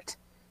and not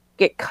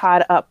get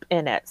caught up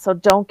in it. So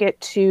don't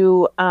get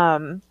too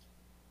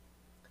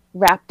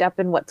wrapped up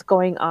in what's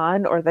going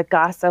on or the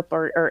gossip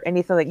or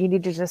anything. Like you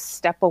need to just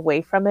step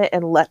away from it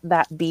and let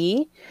that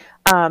be.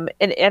 And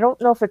I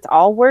don't know if it's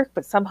all work,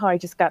 but somehow I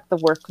just got the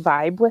work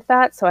vibe with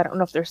that. So I don't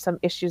know if there's some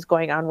issues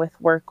going on with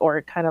work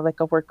or kind of like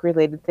a work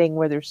related thing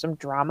where there's some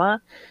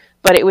drama,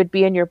 but it would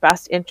be in your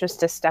best interest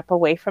to step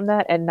away from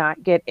that and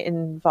not get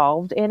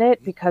involved in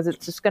it, because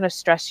it's just going to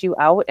stress you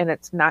out and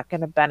it's not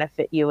going to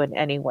benefit you in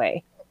any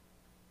way.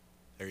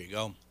 There you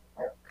go.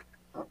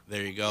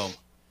 There you go.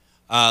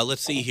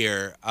 Let's see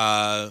here.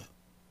 I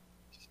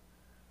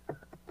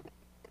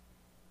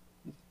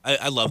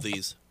love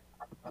these.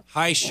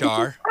 Hi,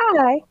 Char.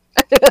 Hi.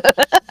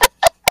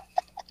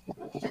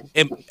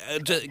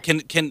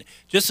 Can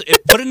just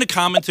put in the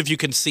comments if you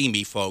can see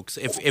me, folks.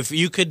 If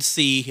you could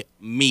see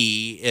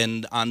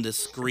me on the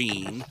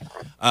screen,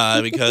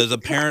 because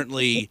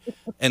apparently,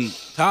 and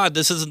Todd,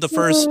 this isn't the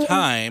first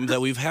time that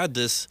we've had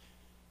this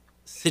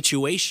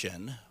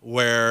situation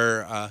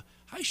where.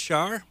 Hi,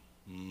 Char.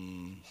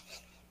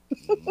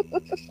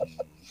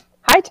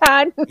 Hi,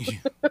 Todd.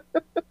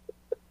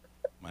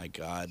 My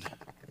God.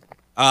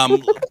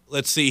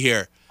 Let's see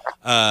here.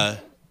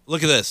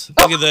 Look at this.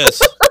 Look at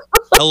this.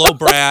 Hello,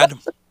 Brad.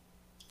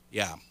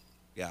 Yeah.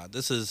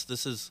 This is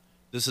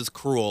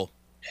cruel.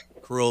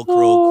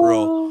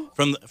 Cruel. From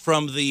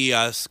from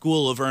the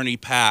School of Ernie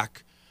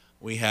Pack,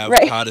 we have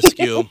Right. Todd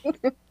Askew.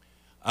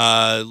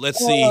 Let's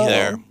see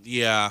there. Oh.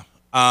 Yeah.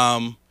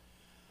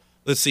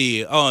 Let's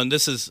see. Oh, and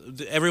this is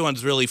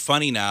everyone's really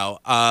funny now.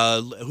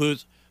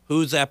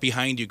 Who's that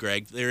behind you,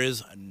 Greg? There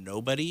is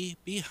nobody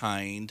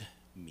behind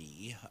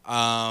me.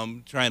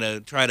 Trying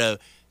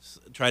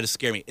to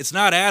scare me. It's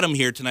not Adam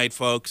here tonight,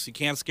 folks. You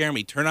can't scare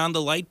me. Turn on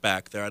the light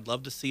back there. I'd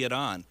love to see it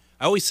on.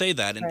 I always say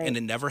that, and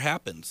it never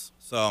happens.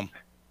 So.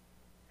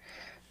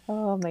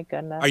 Oh my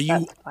goodness.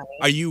 That's funny.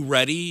 Are you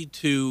ready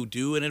to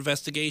do an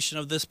investigation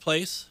of this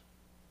place?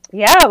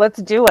 Yeah,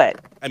 let's do it.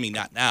 I mean,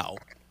 not now,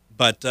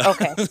 but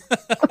Okay.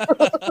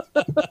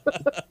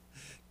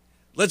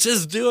 let's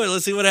just do it.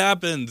 Let's see what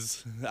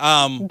happens.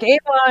 Game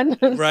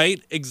on.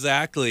 Right?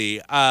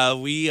 Exactly.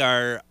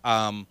 We're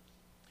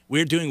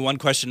doing one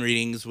question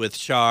readings with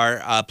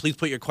Char. Please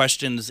put your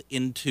questions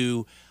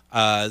into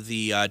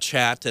the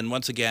chat. And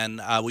once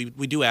again,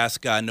 we do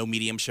ask no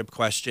mediumship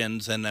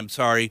questions. And I'm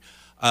sorry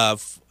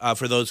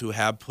for those who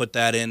have put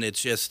that in.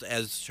 It's just,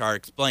 as Char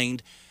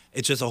explained,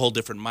 it's just a whole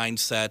different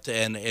mindset.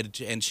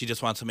 And she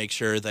just wants to make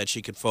sure that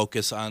she could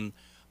focus on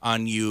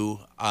you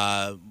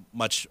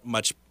much,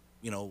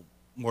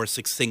 more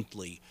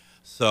succinctly.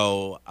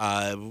 So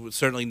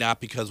certainly not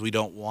because we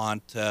don't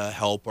want to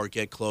help or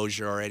get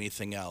closure or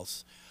anything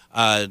else.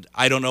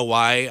 I don't know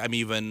why I'm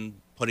even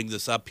putting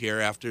this up here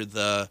after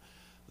the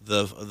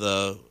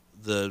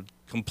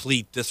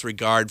complete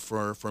disregard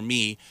for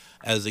me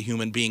as a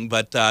human being.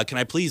 But can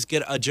I please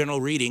get a general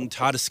reading?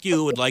 Todd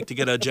Askew would like to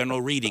get a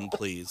general reading,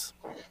 please.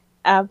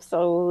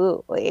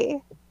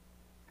 Absolutely.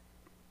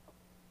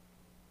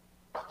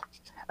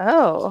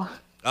 Oh.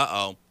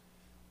 Uh-oh.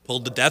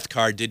 Pulled the death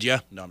card, did you?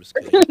 No, I'm just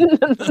kidding.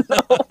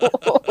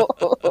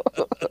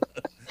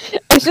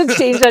 I should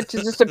change that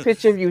to just a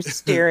picture of you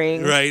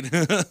staring. Right.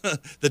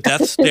 The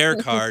death stare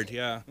card,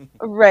 yeah.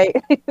 Right.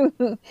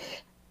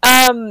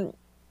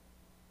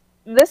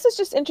 This is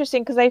just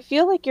interesting because I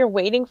feel like you're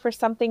waiting for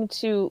something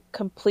to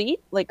complete,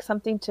 like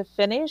something to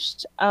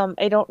finish.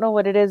 I don't know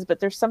what it is, but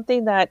there's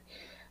something that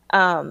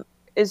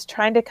is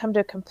trying to come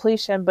to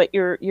completion, but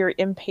you're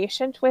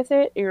impatient with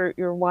it.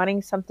 You're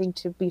wanting something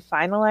to be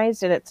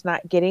finalized and it's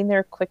not getting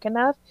there quick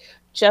enough.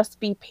 Just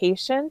be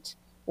patient.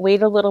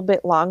 Wait a little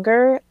bit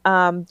longer.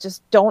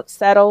 Just don't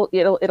settle.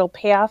 It'll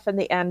pay off in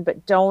the end,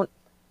 but don't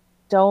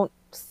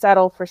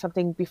settle for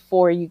something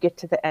before you get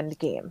to the end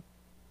game.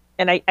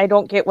 And I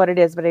don't get what it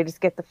is, but I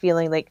just get the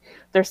feeling like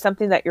there's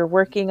something that you're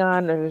working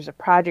on, or there's a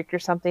project or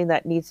something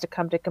that needs to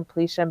come to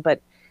completion,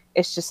 but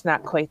it's just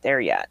not quite there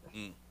yet.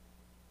 Mm.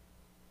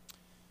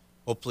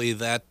 Hopefully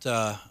that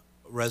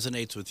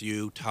resonates with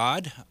you,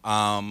 Todd.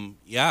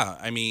 Yeah,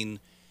 I mean,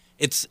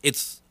 it's,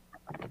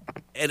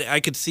 and I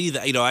could see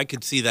that, I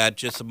could see that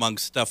just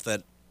amongst stuff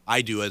that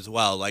I do as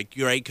well. Like,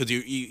 you're right, because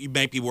you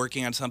might be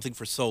working on something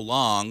for so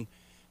long,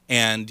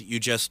 and you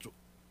just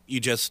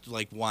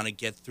like want to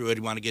get through it,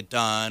 you want to get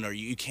done, or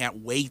you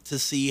can't wait to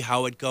see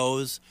how it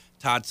goes.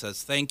 Todd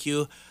says, thank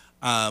you.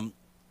 Brad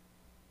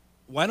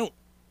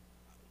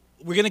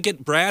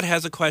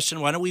has a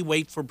question. Why don't we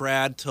wait for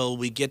Brad till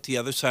we get to the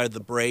other side of the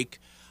break?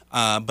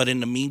 But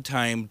in the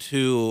meantime,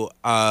 too,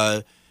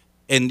 and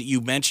you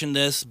mentioned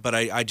this, but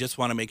I just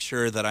want to make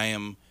sure that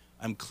I'm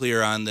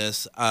clear on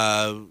this.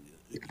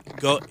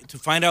 Go to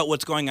find out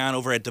what's going on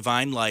over at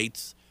Divine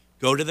Lights.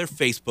 Go to their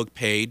Facebook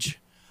page,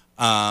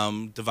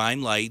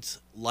 Divine Lights,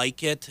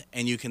 like it,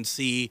 and you can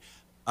see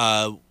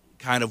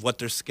kind of what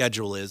their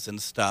schedule is and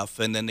stuff.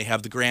 And then they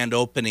have the grand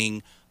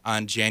opening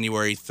on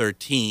January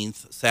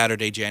 13th,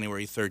 Saturday,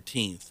 January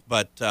 13th.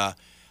 But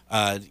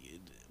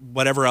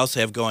whatever else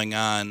they have going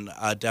on,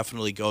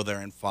 definitely go there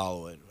and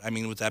follow it. I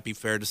mean, would that be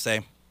fair to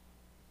say?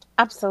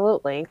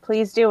 Absolutely.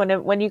 Please do.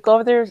 And when you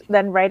go there,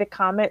 then write a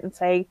comment and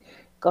say,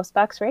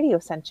 GhostBox Radio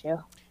sent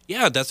you.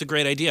 Yeah, that's a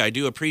great idea. I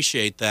do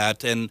appreciate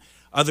that. And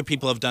other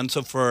people have done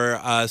so for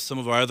some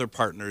of our other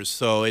partners.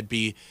 So it'd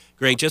be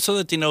great just so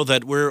that they know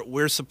that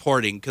we're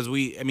supporting, because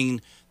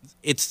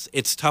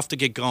it's tough to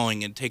get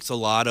going. It takes a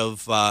lot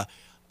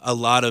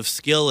of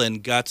skill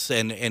and guts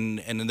and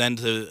then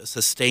to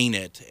sustain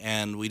it.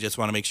 And we just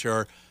want to make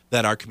sure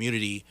that our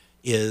community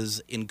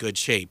is in good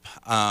shape.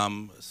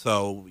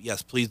 So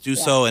yes, please do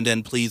so. And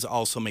then please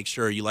also make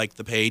sure you like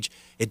the page.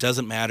 It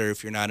doesn't matter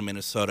if you're not in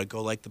Minnesota.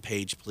 Go like the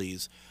page,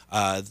 please.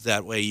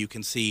 That way you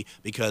can see,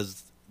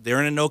 because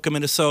they're in Anoka,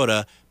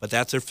 Minnesota, but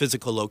that's their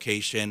physical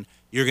location.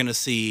 You're going to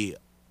see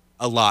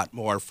a lot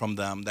more from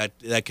them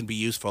that can be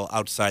useful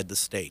outside the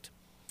state.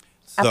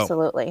 So,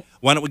 absolutely.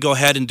 Why don't we go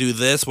ahead and do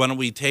this? Why don't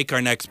we take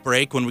our next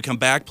break? When we come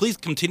back, please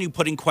continue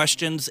putting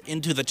questions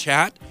into the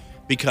chat,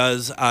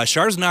 because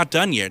Char's not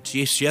done yet.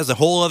 She has a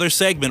whole other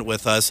segment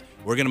with us.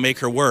 We're going to make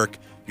her work.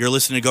 You're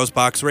listening to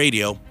GhostBox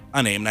Radio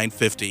on AM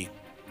 950.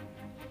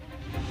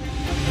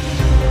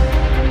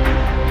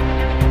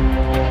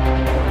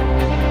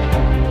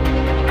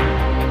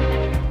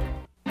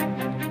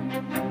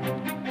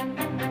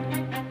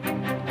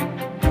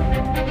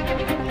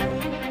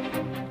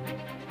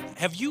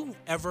 Have you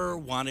ever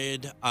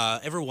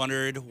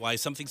wondered why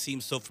something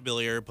seems so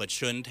familiar but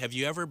shouldn't? Have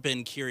you ever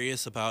been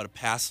curious about a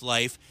past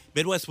life?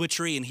 Midwest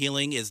Witchery and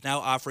Healing is now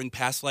offering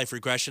past life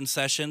regression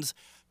sessions.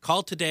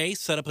 Call today,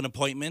 set up an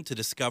appointment to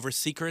discover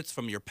secrets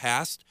from your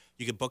past.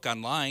 You can book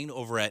online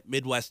over at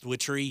Midwest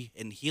Witchery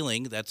and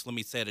Healing. Let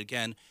me say it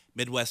again,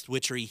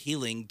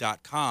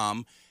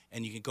 MidwestWitcheryHealing.com.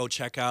 And you can go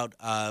check out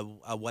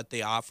what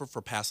they offer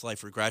for past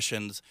life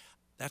regressions.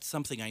 That's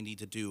something I need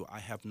to do. I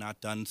have not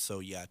done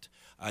so yet.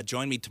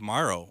 Join me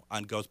tomorrow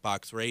on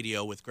GhostBox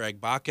Radio with Greg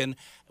Bakken.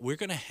 We're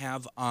going to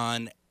have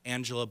on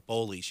Angela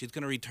Boley. She's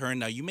going to return.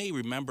 Now, you may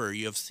remember,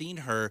 you have seen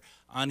her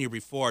on here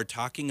before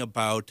talking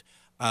about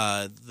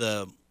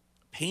the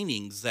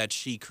paintings that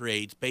she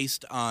creates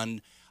based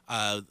on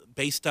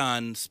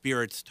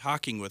spirits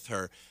talking with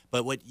her.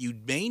 But what you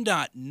may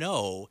not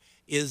know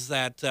is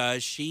that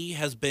she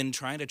has been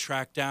trying to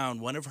track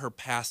down one of her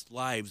past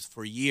lives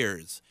for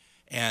years.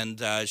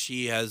 And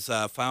she has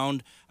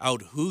found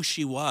out who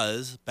she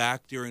was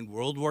back during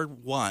World War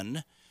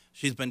I.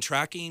 She's been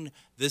tracking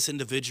this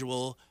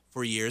individual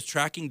for years,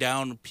 tracking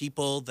down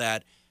people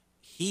that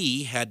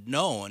he had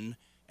known.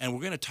 And we're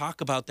going to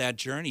talk about that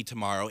journey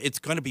tomorrow. It's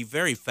going to be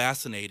very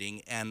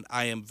fascinating, and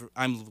I'm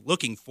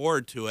looking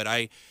forward to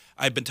it.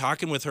 I've been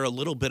talking with her a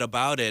little bit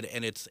about it,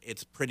 and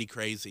it's pretty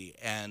crazy.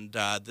 And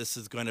this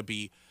is going to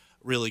be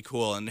really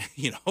cool. And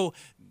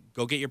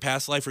go get your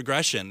past life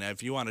regression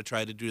if you want to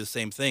try to do the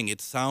same thing.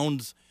 It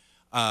sounds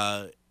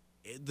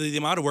the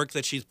amount of work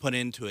that she's put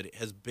into it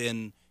has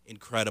been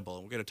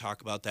incredible. We're going to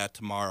talk about that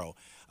tomorrow.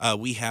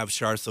 We have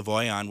Char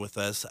Savoie on with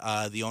us,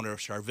 the owner of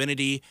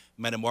Charvinity,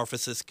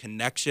 Metamorphosis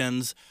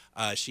Connections.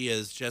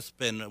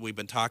 We've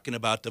been talking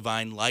about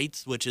Divine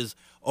Lights, which is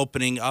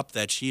opening up,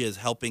 that she is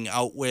helping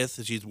out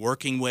with, she's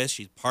working with,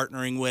 she's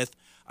partnering with.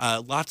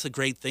 Lots of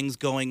great things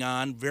going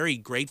on. Very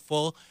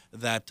grateful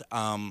that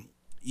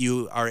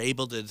you are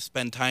able to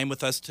spend time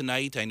with us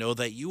tonight. I know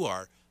that you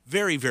are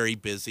very, very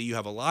busy. You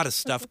have a lot of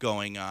stuff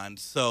going on.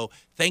 So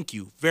thank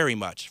you very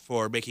much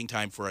for making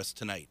time for us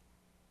tonight.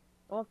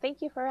 Well,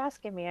 thank you for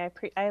asking me.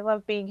 I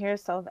love being here,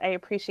 so I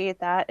appreciate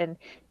that. And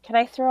can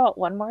I throw out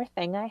one more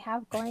thing I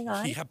have going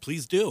on? Yeah,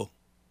 please do.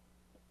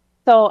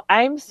 So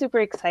I'm super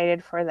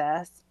excited for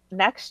this.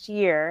 Next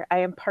year, I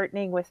am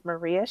partnering with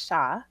Maria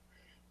Shaw,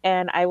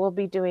 and I will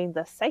be doing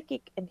the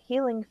psychic and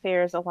healing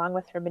fairs along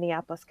with her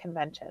Minneapolis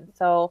convention.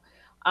 So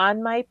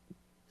on my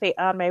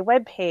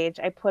webpage,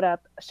 I put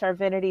up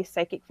Charvinity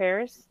Psychic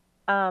Fairs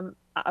a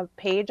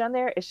page on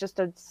there. It's just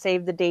to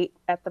save the date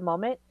at the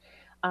moment.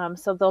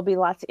 So there'll be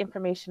lots of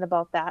information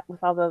about that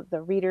with all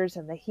the readers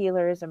and the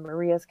healers and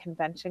Maria's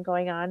convention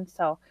going on.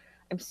 So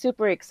I'm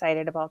super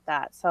excited about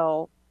that.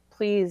 So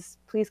please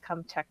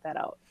come check that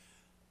out.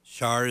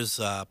 Char's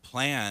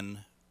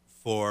plan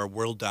for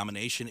world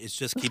domination is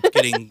just keeps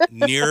getting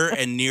nearer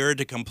and nearer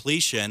to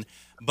completion.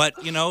 But,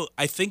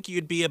 I think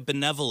you'd be a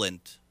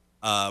benevolent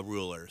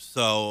ruler.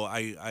 So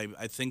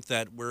I think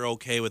that we're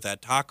okay with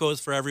that.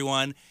 Tacos for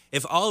everyone.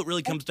 If all it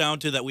really comes down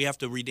to that we have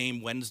to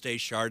rename Wednesday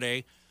Char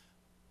Day,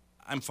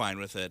 I'm fine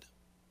with it.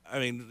 I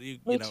mean,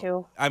 Me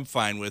too. I'm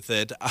fine with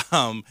it.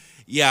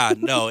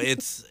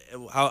 It's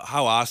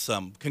how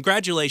awesome.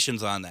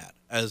 Congratulations on that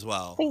as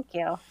well. Thank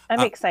you.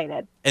 I'm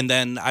excited. And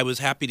then I was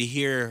happy to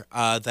hear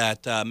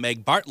that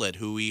Meg Bartlett,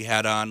 who we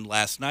had on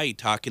last night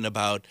talking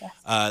about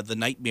the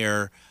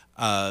nightmare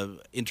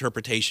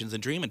interpretations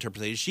and dream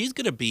interpretations, she's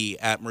going to be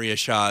at Maria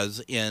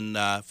Shaw's in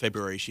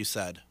February, she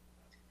said.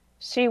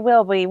 She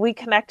will be. We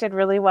connected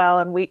really well,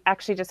 and we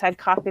actually just had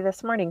coffee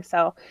this morning.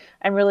 So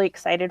I'm really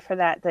excited for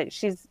that. That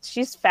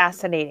she's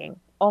fascinating.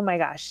 Oh my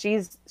gosh, she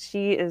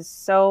is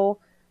so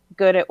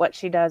good at what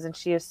she does, and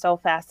she is so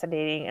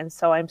fascinating. And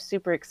so I'm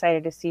super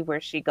excited to see where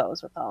she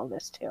goes with all of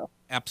this too.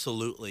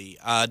 Absolutely.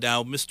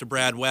 Now, Mr.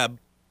 Brad Webb,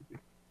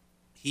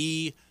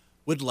 he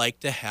would like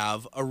to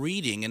have a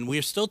reading, and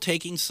we're still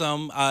taking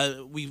some.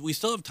 We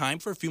still have time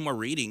for a few more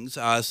readings.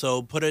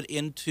 So put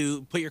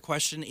your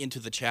question into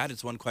the chat.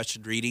 It's one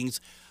question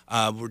readings.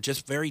 We're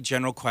just very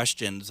general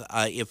questions.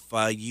 If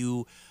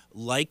you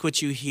like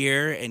what you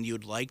hear and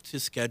you'd like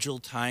to schedule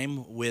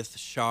time with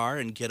Char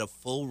and get a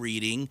full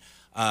reading,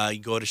 you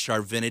go to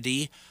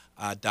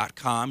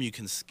charvinity.com. You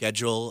can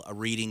schedule a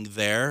reading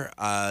there.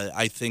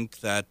 I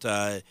think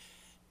that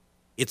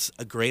it's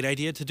a great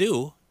idea to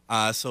do.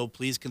 So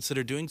please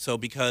consider doing so,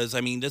 because,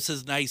 this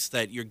is nice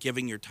that you're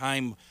giving your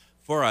time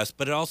for us,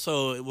 but it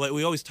also,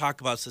 we always talk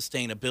about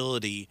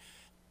sustainability.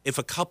 If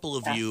a couple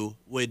of you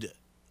would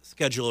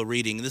schedule a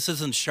reading, this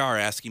isn't Char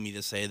asking me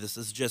to say this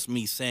is just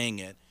me saying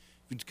it.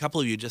 A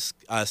couple of you just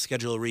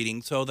schedule a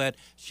reading so that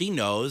she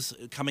knows,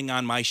 coming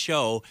on my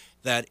show,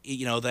 that,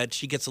 that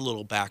she gets a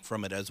little back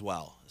from it as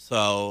well.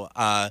 So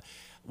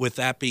with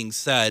that being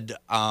said,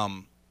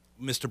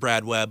 Mr.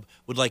 Brad Webb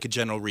would like a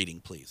general reading,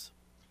 please.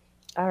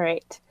 All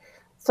right.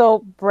 So,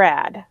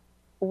 Brad,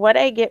 what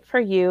I get for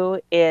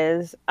you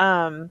is,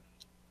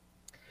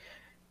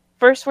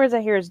 first words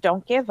I hear is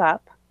don't give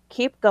up,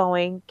 keep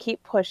going,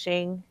 keep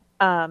pushing,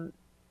 find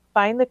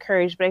the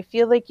courage. But I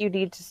feel like you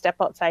need to step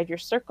outside your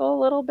circle a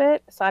little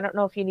bit. So I don't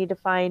know if you need to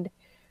find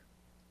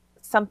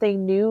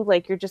something new,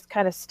 like you're just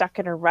kind of stuck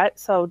in a rut.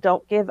 So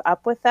don't give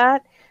up with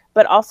that,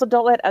 but also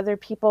don't let other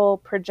people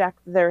project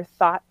their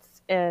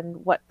thoughts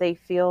and what they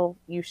feel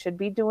you should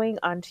be doing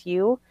onto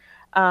you.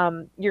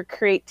 Your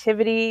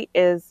creativity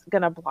is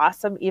going to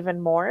blossom even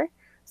more.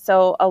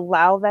 So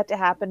allow that to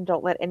happen.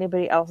 Don't let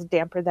anybody else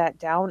damper that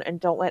down, and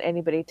don't let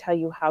anybody tell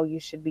you how you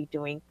should be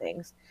doing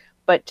things.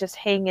 But just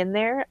hang in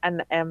there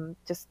and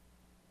just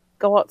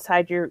go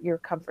outside your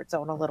comfort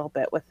zone a little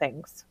bit with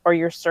things, or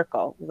your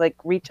circle. Like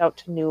reach out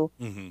to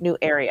new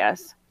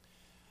areas.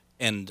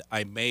 And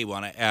I may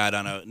want to add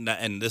on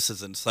and this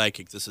isn't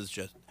psychic. This is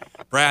just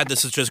Brad.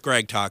 This is just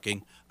Greg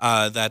talking.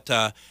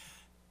 That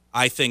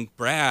I think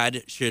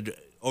Brad should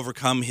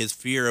overcome his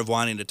fear of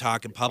wanting to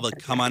talk in public,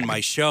 come on my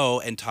show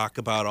and talk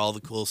about all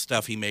the cool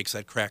stuff he makes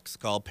at Crack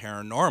Skull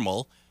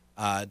Paranormal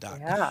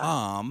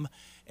 .com.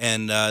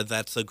 And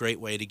that's a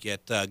great way to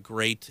get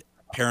great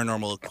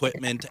paranormal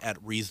equipment at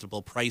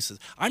reasonable prices.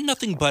 I'm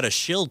nothing but a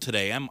shill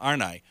today,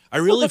 aren't I? I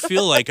really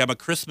feel like I'm a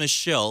Christmas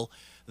shill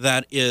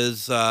that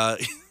is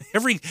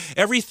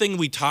everything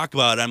we talk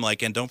about. I'm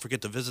like, and don't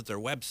forget to visit their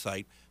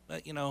website.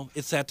 But,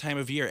 it's that time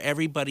of year.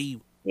 Everybody,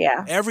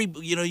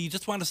 you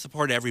just want to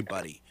support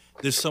everybody.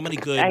 There's so many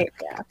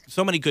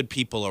good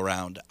people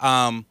around.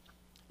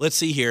 Let's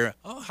see here.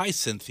 Oh, hi,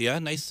 Cynthia.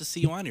 Nice to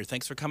see you on here.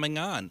 Thanks for coming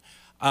on.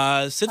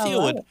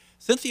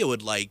 Cynthia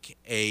would like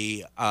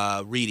a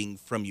reading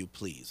from you,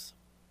 please.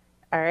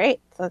 All right.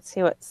 So let's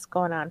see what's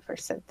going on for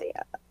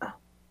Cynthia.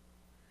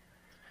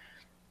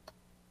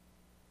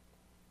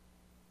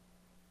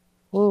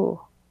 Ooh.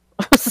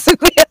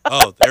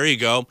 Oh, there you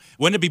go.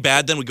 Wouldn't it be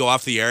bad then we go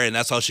off the air and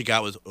that's all she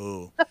got was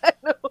ooh?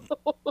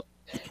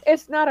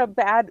 It's not a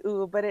bad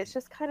ooh, but it's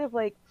just kind of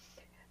like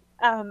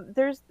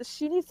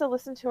she needs to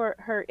listen to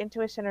her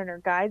intuition and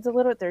her guides a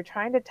little bit. They're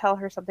trying to tell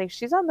her something.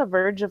 She's on the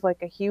verge of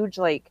like a huge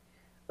like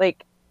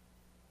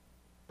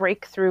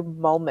breakthrough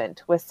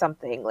moment with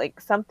something. Like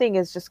something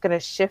is just going to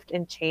shift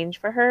and change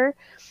for her.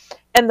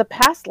 And the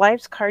past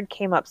lives card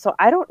came up. So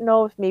I don't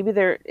know if maybe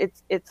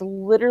it's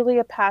literally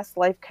a past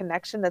life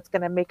connection that's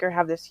going to make her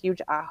have this huge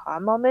aha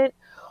moment,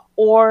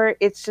 or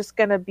it's just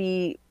going to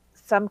be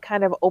some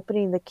kind of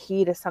opening the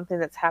key to something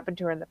that's happened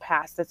to her in the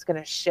past that's going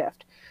to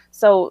shift.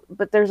 So,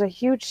 but there's a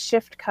huge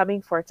shift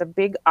coming for her. It's a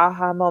big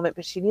aha moment,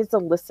 but she needs to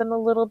listen a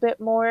little bit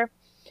more.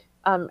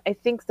 I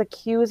think the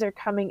cues are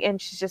coming in.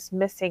 She's just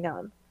missing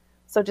them.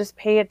 So just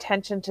pay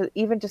attention to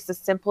even just the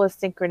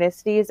simplest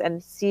synchronicities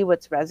and see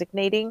what's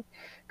resonating,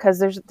 because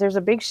there's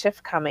a big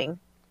shift coming.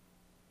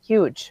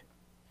 Huge.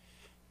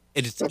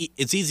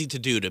 It's easy to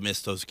do to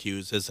miss those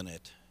cues, isn't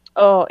it?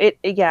 Oh, I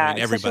mean,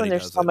 everybody especially when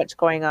there's so it. much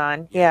going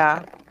on.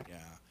 Yeah.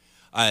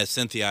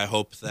 Cynthia, I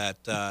hope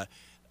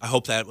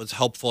that was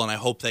helpful, and I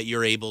hope that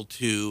you're able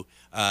to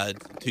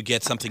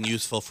get something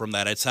useful from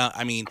that.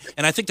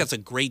 And I think that's a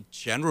great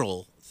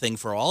general thing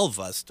for all of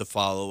us to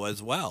follow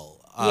as well.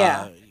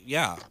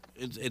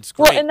 It's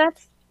great. Well, and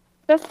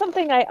that's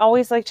something I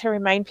always like to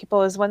remind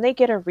people is when they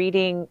get a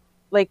reading,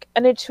 like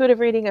an intuitive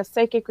reading, a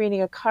psychic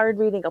reading, a card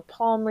reading, a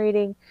palm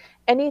reading,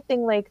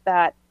 anything like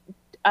that.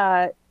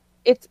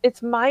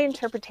 It's my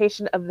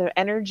interpretation of the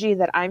energy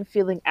that I'm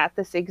feeling at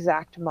this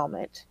exact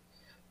moment.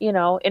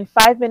 In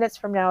 5 minutes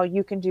from now,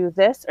 you can do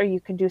this or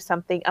you can do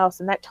something else.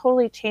 And that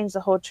totally changed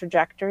the whole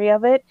trajectory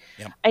of it.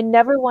 Yep. I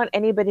never want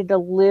anybody to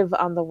live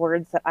on the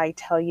words that I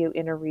tell you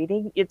in a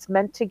reading. It's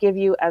meant to give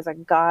you as a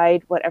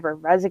guide, whatever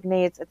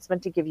resonates. It's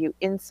meant to give you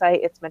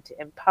insight. It's meant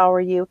to empower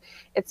you.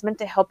 It's meant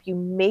to help you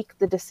make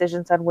the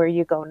decisions on where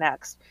you go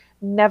next.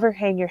 Never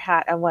hang your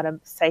hat on what a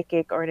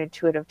psychic or an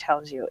intuitive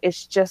tells you.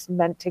 It's just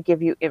meant to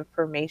give you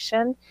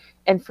information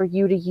and for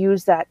you to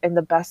use that in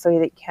the best way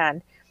that you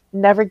can.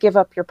 Never give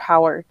up your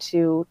power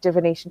to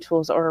divination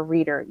tools or a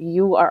reader.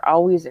 You are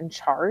always in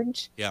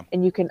charge,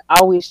 and you can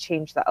always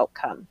change the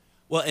outcome.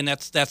 Well, and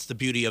that's the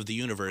beauty of the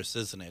universe,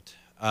 isn't it?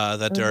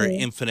 That there are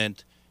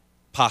infinite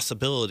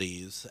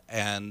possibilities,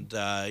 and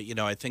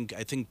I think,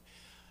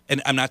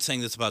 and I'm not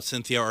saying this about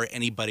Cynthia or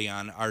anybody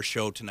on our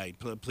show tonight.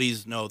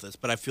 Please know this,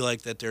 but I feel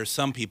like that there are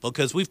some people,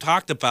 because we've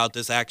talked about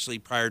this actually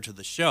prior to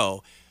the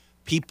show.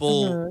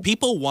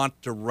 People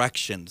want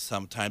direction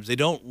sometimes. They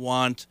don't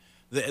want.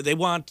 They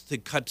want to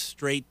cut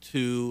straight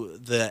to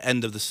the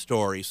end of the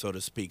story, so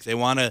to speak. They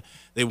want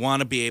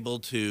to be able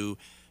to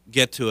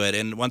get to it.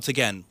 And once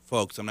again,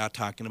 folks, I'm not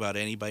talking about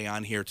anybody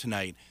on here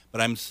tonight, but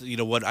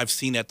what I've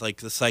seen at like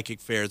the psychic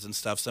fairs and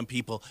stuff. Some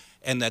people,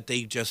 and that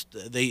they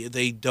just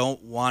they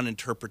don't want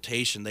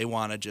interpretation. They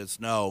want to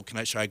just know,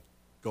 should I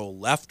go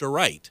left or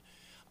right?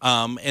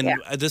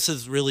 This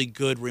is really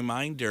good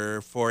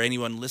reminder for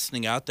anyone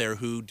listening out there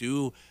who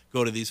do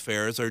go to these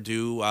fairs or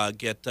do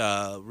get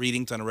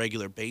readings on a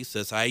regular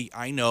basis.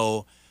 I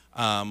know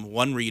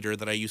one reader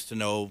that I used to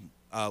know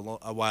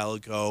a while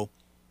ago,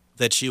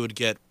 that she would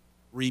get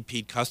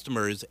repeat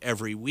customers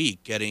every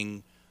week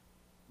getting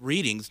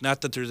readings.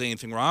 Not that there's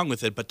anything wrong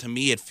with it, but to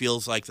me it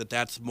feels like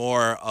that's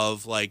more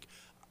of like,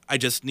 I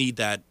just need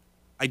that.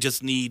 I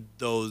just need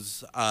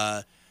those,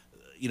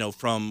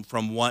 from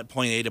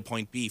point A to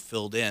point B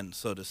filled in,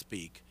 so to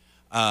speak.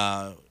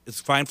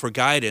 It's fine for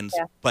guidance,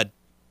 but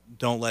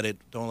don't let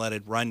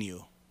it run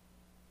you.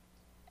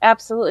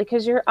 Absolutely,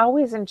 because you're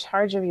always in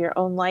charge of your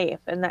own life,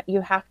 and that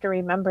you have to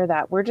remember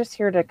that we're just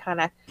here to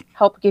kind of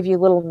help give you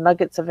little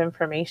nuggets of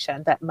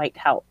information that might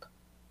help.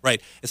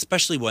 Right,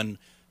 especially when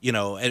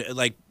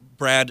like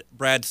Brad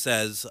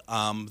says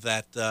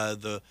that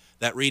the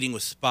that reading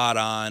was spot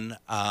on,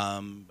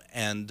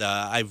 and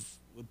I've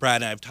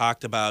Brad and I've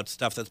talked about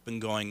stuff that's been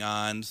going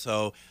on.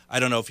 So I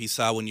don't know if he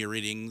saw when you're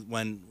reading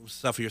when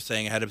stuff you're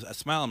saying. I had a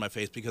smile on my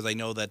face because I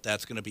know that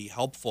that's going to be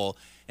helpful.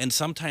 And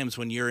sometimes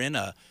when you're in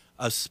a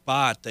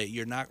spot that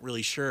you're not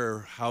really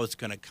sure how it's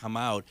going to come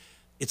out,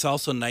 it's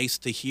also nice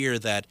to hear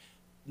that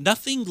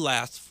nothing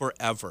lasts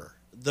forever.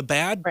 The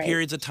bad Right.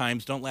 periods of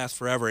times don't last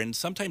forever, and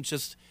sometimes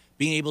just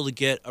being able to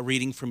get a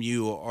reading from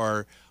you,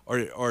 or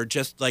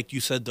just like you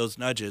said, those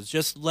nudges,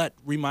 just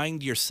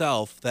remind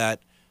yourself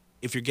that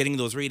if you're getting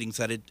those readings,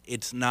 that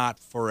it's not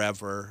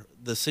forever.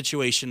 The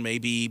situation may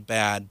be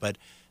bad, but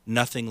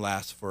nothing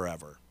lasts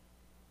forever.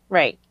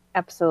 Right.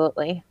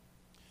 Absolutely.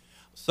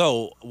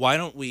 So why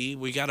don't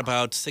we got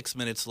about 6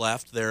 minutes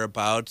left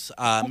thereabouts.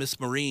 Miss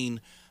Marine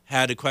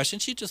had a question.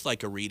 She'd just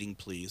like a reading,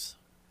 please.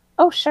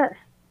 Oh, sure.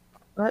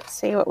 Let's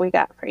see what we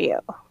got for you.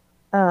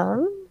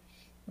 Let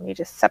me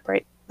just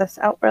separate this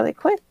out really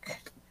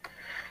quick.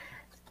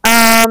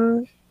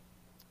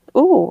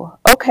 Ooh,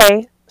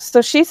 okay.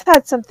 So she's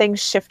had some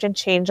things shift and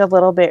change a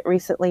little bit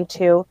recently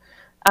too.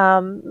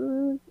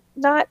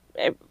 Not,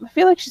 I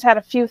feel like she's had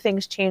a few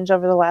things change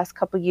over the last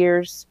couple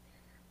years.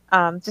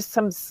 Just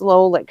some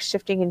slow, like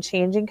shifting and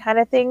changing kind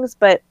of things.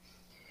 But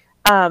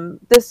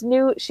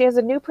she has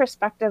a new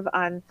perspective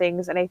on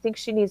things, and I think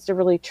she needs to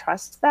really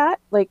trust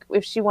that. Like,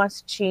 if she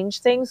wants to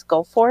change things,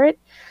 go for it.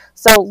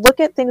 So look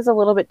at things a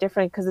little bit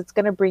different, because it's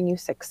going to bring you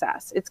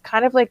success. It's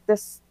kind of like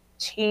this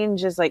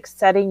change is like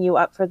setting you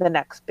up for the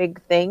next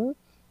big thing.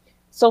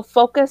 So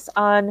focus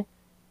on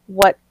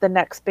what the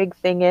next big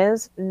thing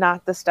is,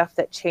 not the stuff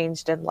that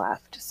changed and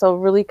left. So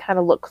really kind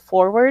of look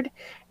forward,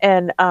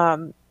 and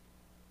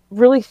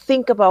really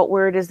think about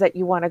where it is that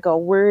you want to go,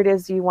 where it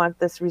is you want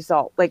this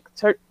result. Like,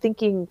 start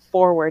thinking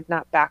forward,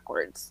 not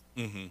backwards.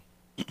 Mm-hmm.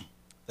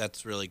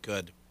 That's really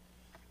good.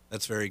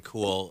 That's very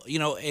cool.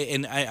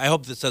 And I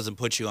hope this doesn't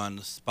put you on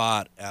the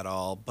spot at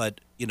all, but,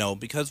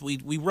 because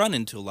we run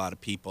into a lot of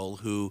people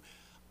who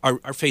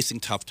are facing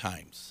tough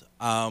times.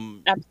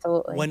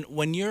 Absolutely.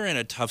 When you're in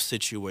a tough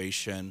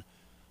situation,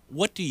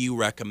 what do you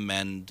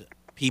recommend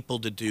people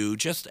to do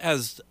just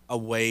as a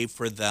way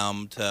for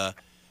them to,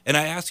 and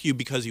I ask you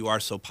because you are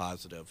so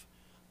positive,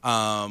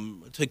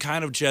 to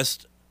kind of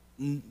just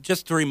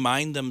to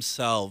remind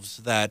themselves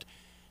that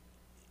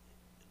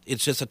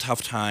it's just a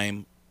tough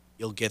time.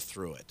 You'll get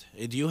through it.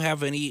 Do you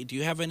have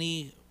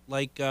any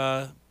like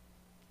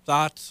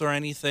thoughts or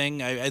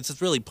anything? It's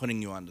just really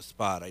putting you on the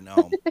spot. I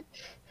know.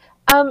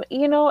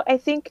 I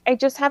think I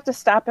just have to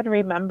stop and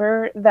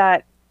remember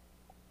that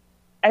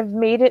I've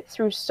made it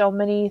through so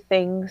many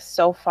things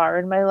so far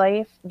in my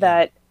life Yeah.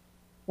 that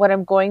what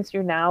I'm going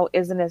through now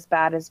isn't as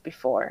bad as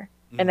before.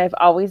 And Mhm. I've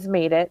always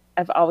made it.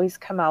 I've always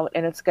come out,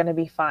 and it's going to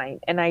be fine.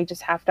 And I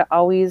just have to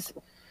always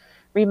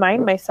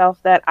remind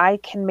myself that I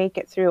can make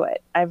it through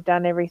it. I've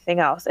done everything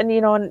else. And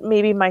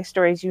maybe my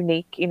story is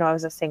unique. I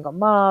was a single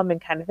mom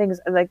and kind of things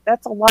like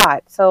that's a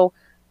lot. So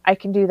I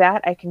can do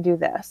that. I can do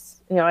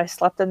this. I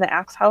slept in the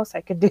axe house.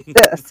 I can do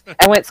this.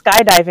 I went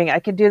skydiving. I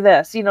can do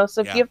this. So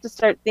if you Yeah. have to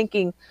start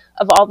thinking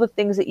of all the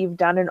things that you've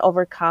done and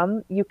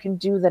overcome, you can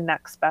do the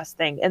next best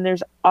thing. And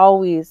there's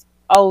always,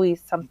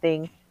 always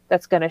something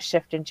that's going to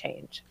shift and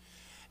change.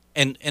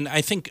 And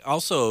I think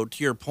also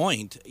to your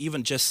point,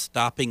 even just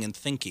stopping and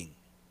thinking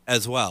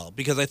as well,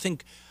 because I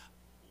think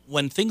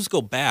when things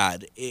go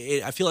bad,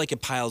 I feel like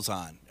it piles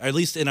on, or at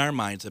least in our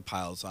minds, it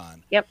piles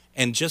on. Yep.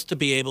 And just to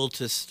be able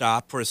to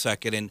stop for a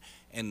second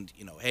and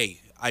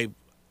hey,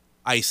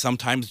 I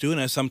sometimes do and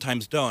I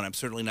sometimes don't. I'm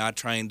certainly not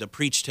trying to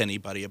preach to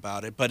anybody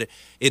about it, but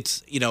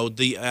it's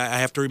I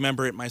have to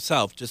remember it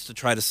myself, just to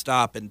try to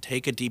stop and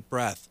take a deep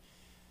breath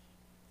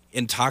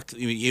and talk.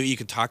 You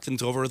can talk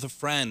things over with a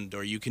friend,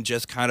 or you can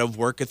just kind of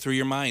work it through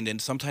your mind. And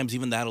sometimes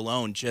even that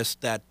alone, just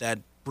that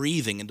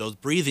breathing and those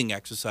breathing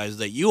exercises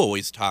that you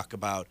always talk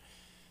about,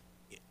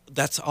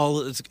 that's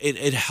all.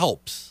 It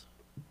helps.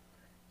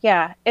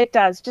 Yeah, it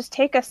does. Just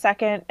take a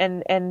second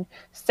and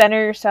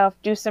center yourself,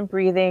 do some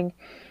breathing,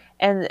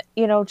 and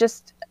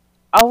just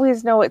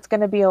always know it's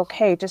going to be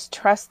okay. Just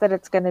trust that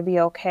it's going to be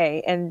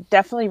okay, and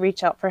definitely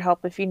reach out for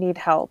help if you need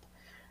help.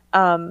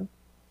 Um,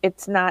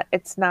 it's not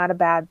a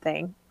bad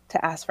thing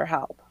to ask for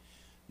help.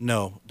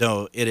 No,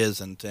 it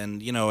isn't.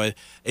 And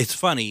it's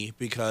funny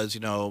because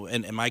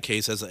in my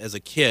case, as a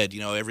kid,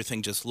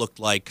 everything just looked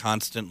like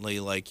constantly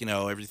like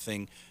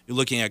everything. You're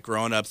looking at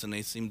grown-ups, and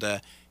they seem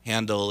to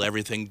handle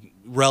everything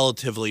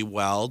relatively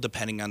well,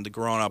 depending on the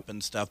grown-up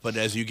and stuff. But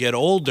as you get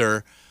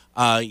older,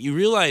 you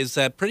realize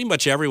that pretty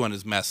much everyone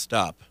is messed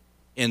up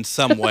in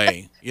some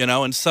way.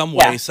 In some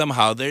way, Yeah.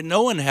 somehow.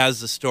 No one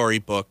has the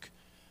storybook.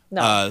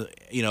 No. Uh,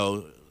 you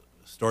know,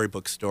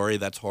 Storybook story.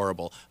 That's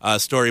horrible.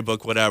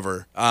 Storybook,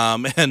 whatever.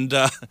 And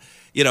Yeah.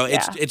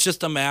 it's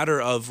just a matter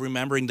of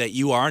remembering that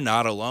you are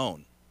not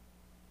alone.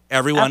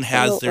 Everyone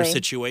has their Absolutely.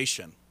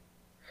 situation.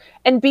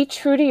 And be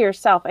true to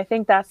yourself. I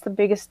think that's the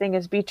biggest thing,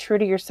 is be true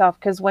to yourself,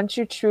 because once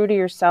you're true to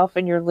yourself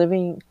and you're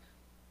living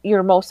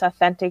your most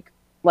authentic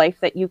life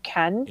that you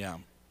can, Yeah.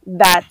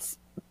 that's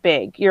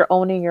big. You're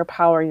owning your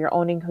power, you're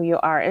owning who you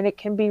are. And it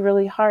can be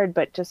really hard,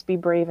 but just be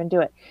brave and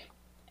do it.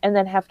 And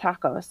then have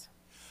tacos.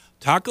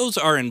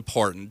 Tacos are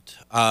important.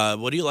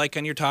 What do you like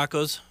on your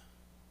tacos?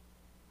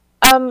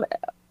 Um,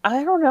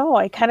 I don't know.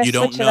 I kind of You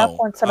don't switch it up know.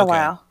 once in a Okay.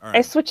 while. All I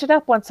right. switch it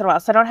up once in a while.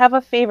 So I don't have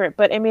a favorite,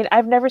 but I mean,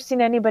 I've never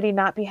seen anybody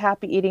not be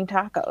happy eating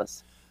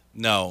tacos.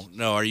 No,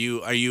 no. Are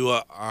you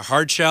a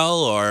hard shell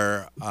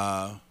or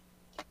I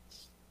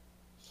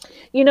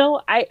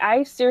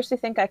seriously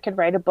think I could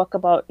write a book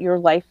about your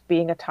life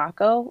being a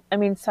taco. I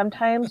mean,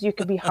 sometimes you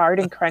could be hard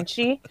and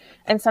crunchy,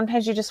 and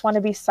sometimes you just want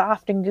to be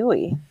soft and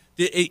gooey.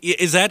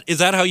 is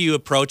that how you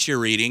approach your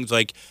readings?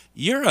 Like,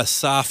 you're a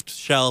soft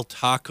shell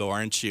taco,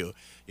 aren't you?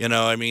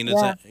 I mean, is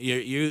Yeah. that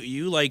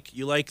you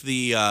like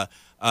the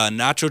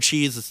nacho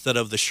cheese instead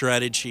of the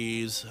shredded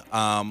cheese?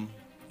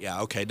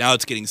 Yeah. Okay. Now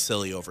it's getting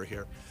silly over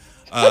here.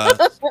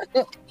 Uh,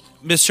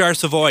 Miss Char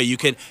Savoie, you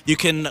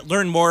can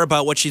learn more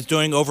about what she's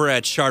doing over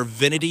at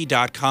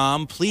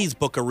charvinity.com. Please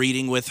book a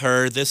reading with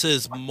her. This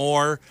is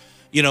more,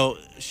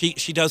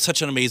 she does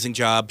such an amazing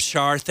job.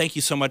 Char, thank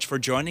you so much for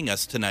joining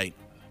us tonight.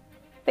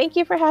 Thank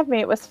you for having me.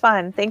 It was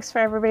fun. Thanks for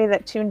everybody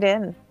that tuned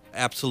in.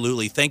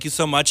 Absolutely. Thank you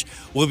so much.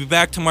 We'll be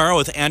back tomorrow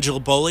with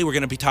Angela Boley. We're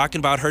going to be talking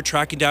about her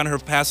tracking down her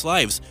past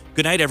lives.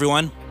 Good night,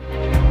 everyone.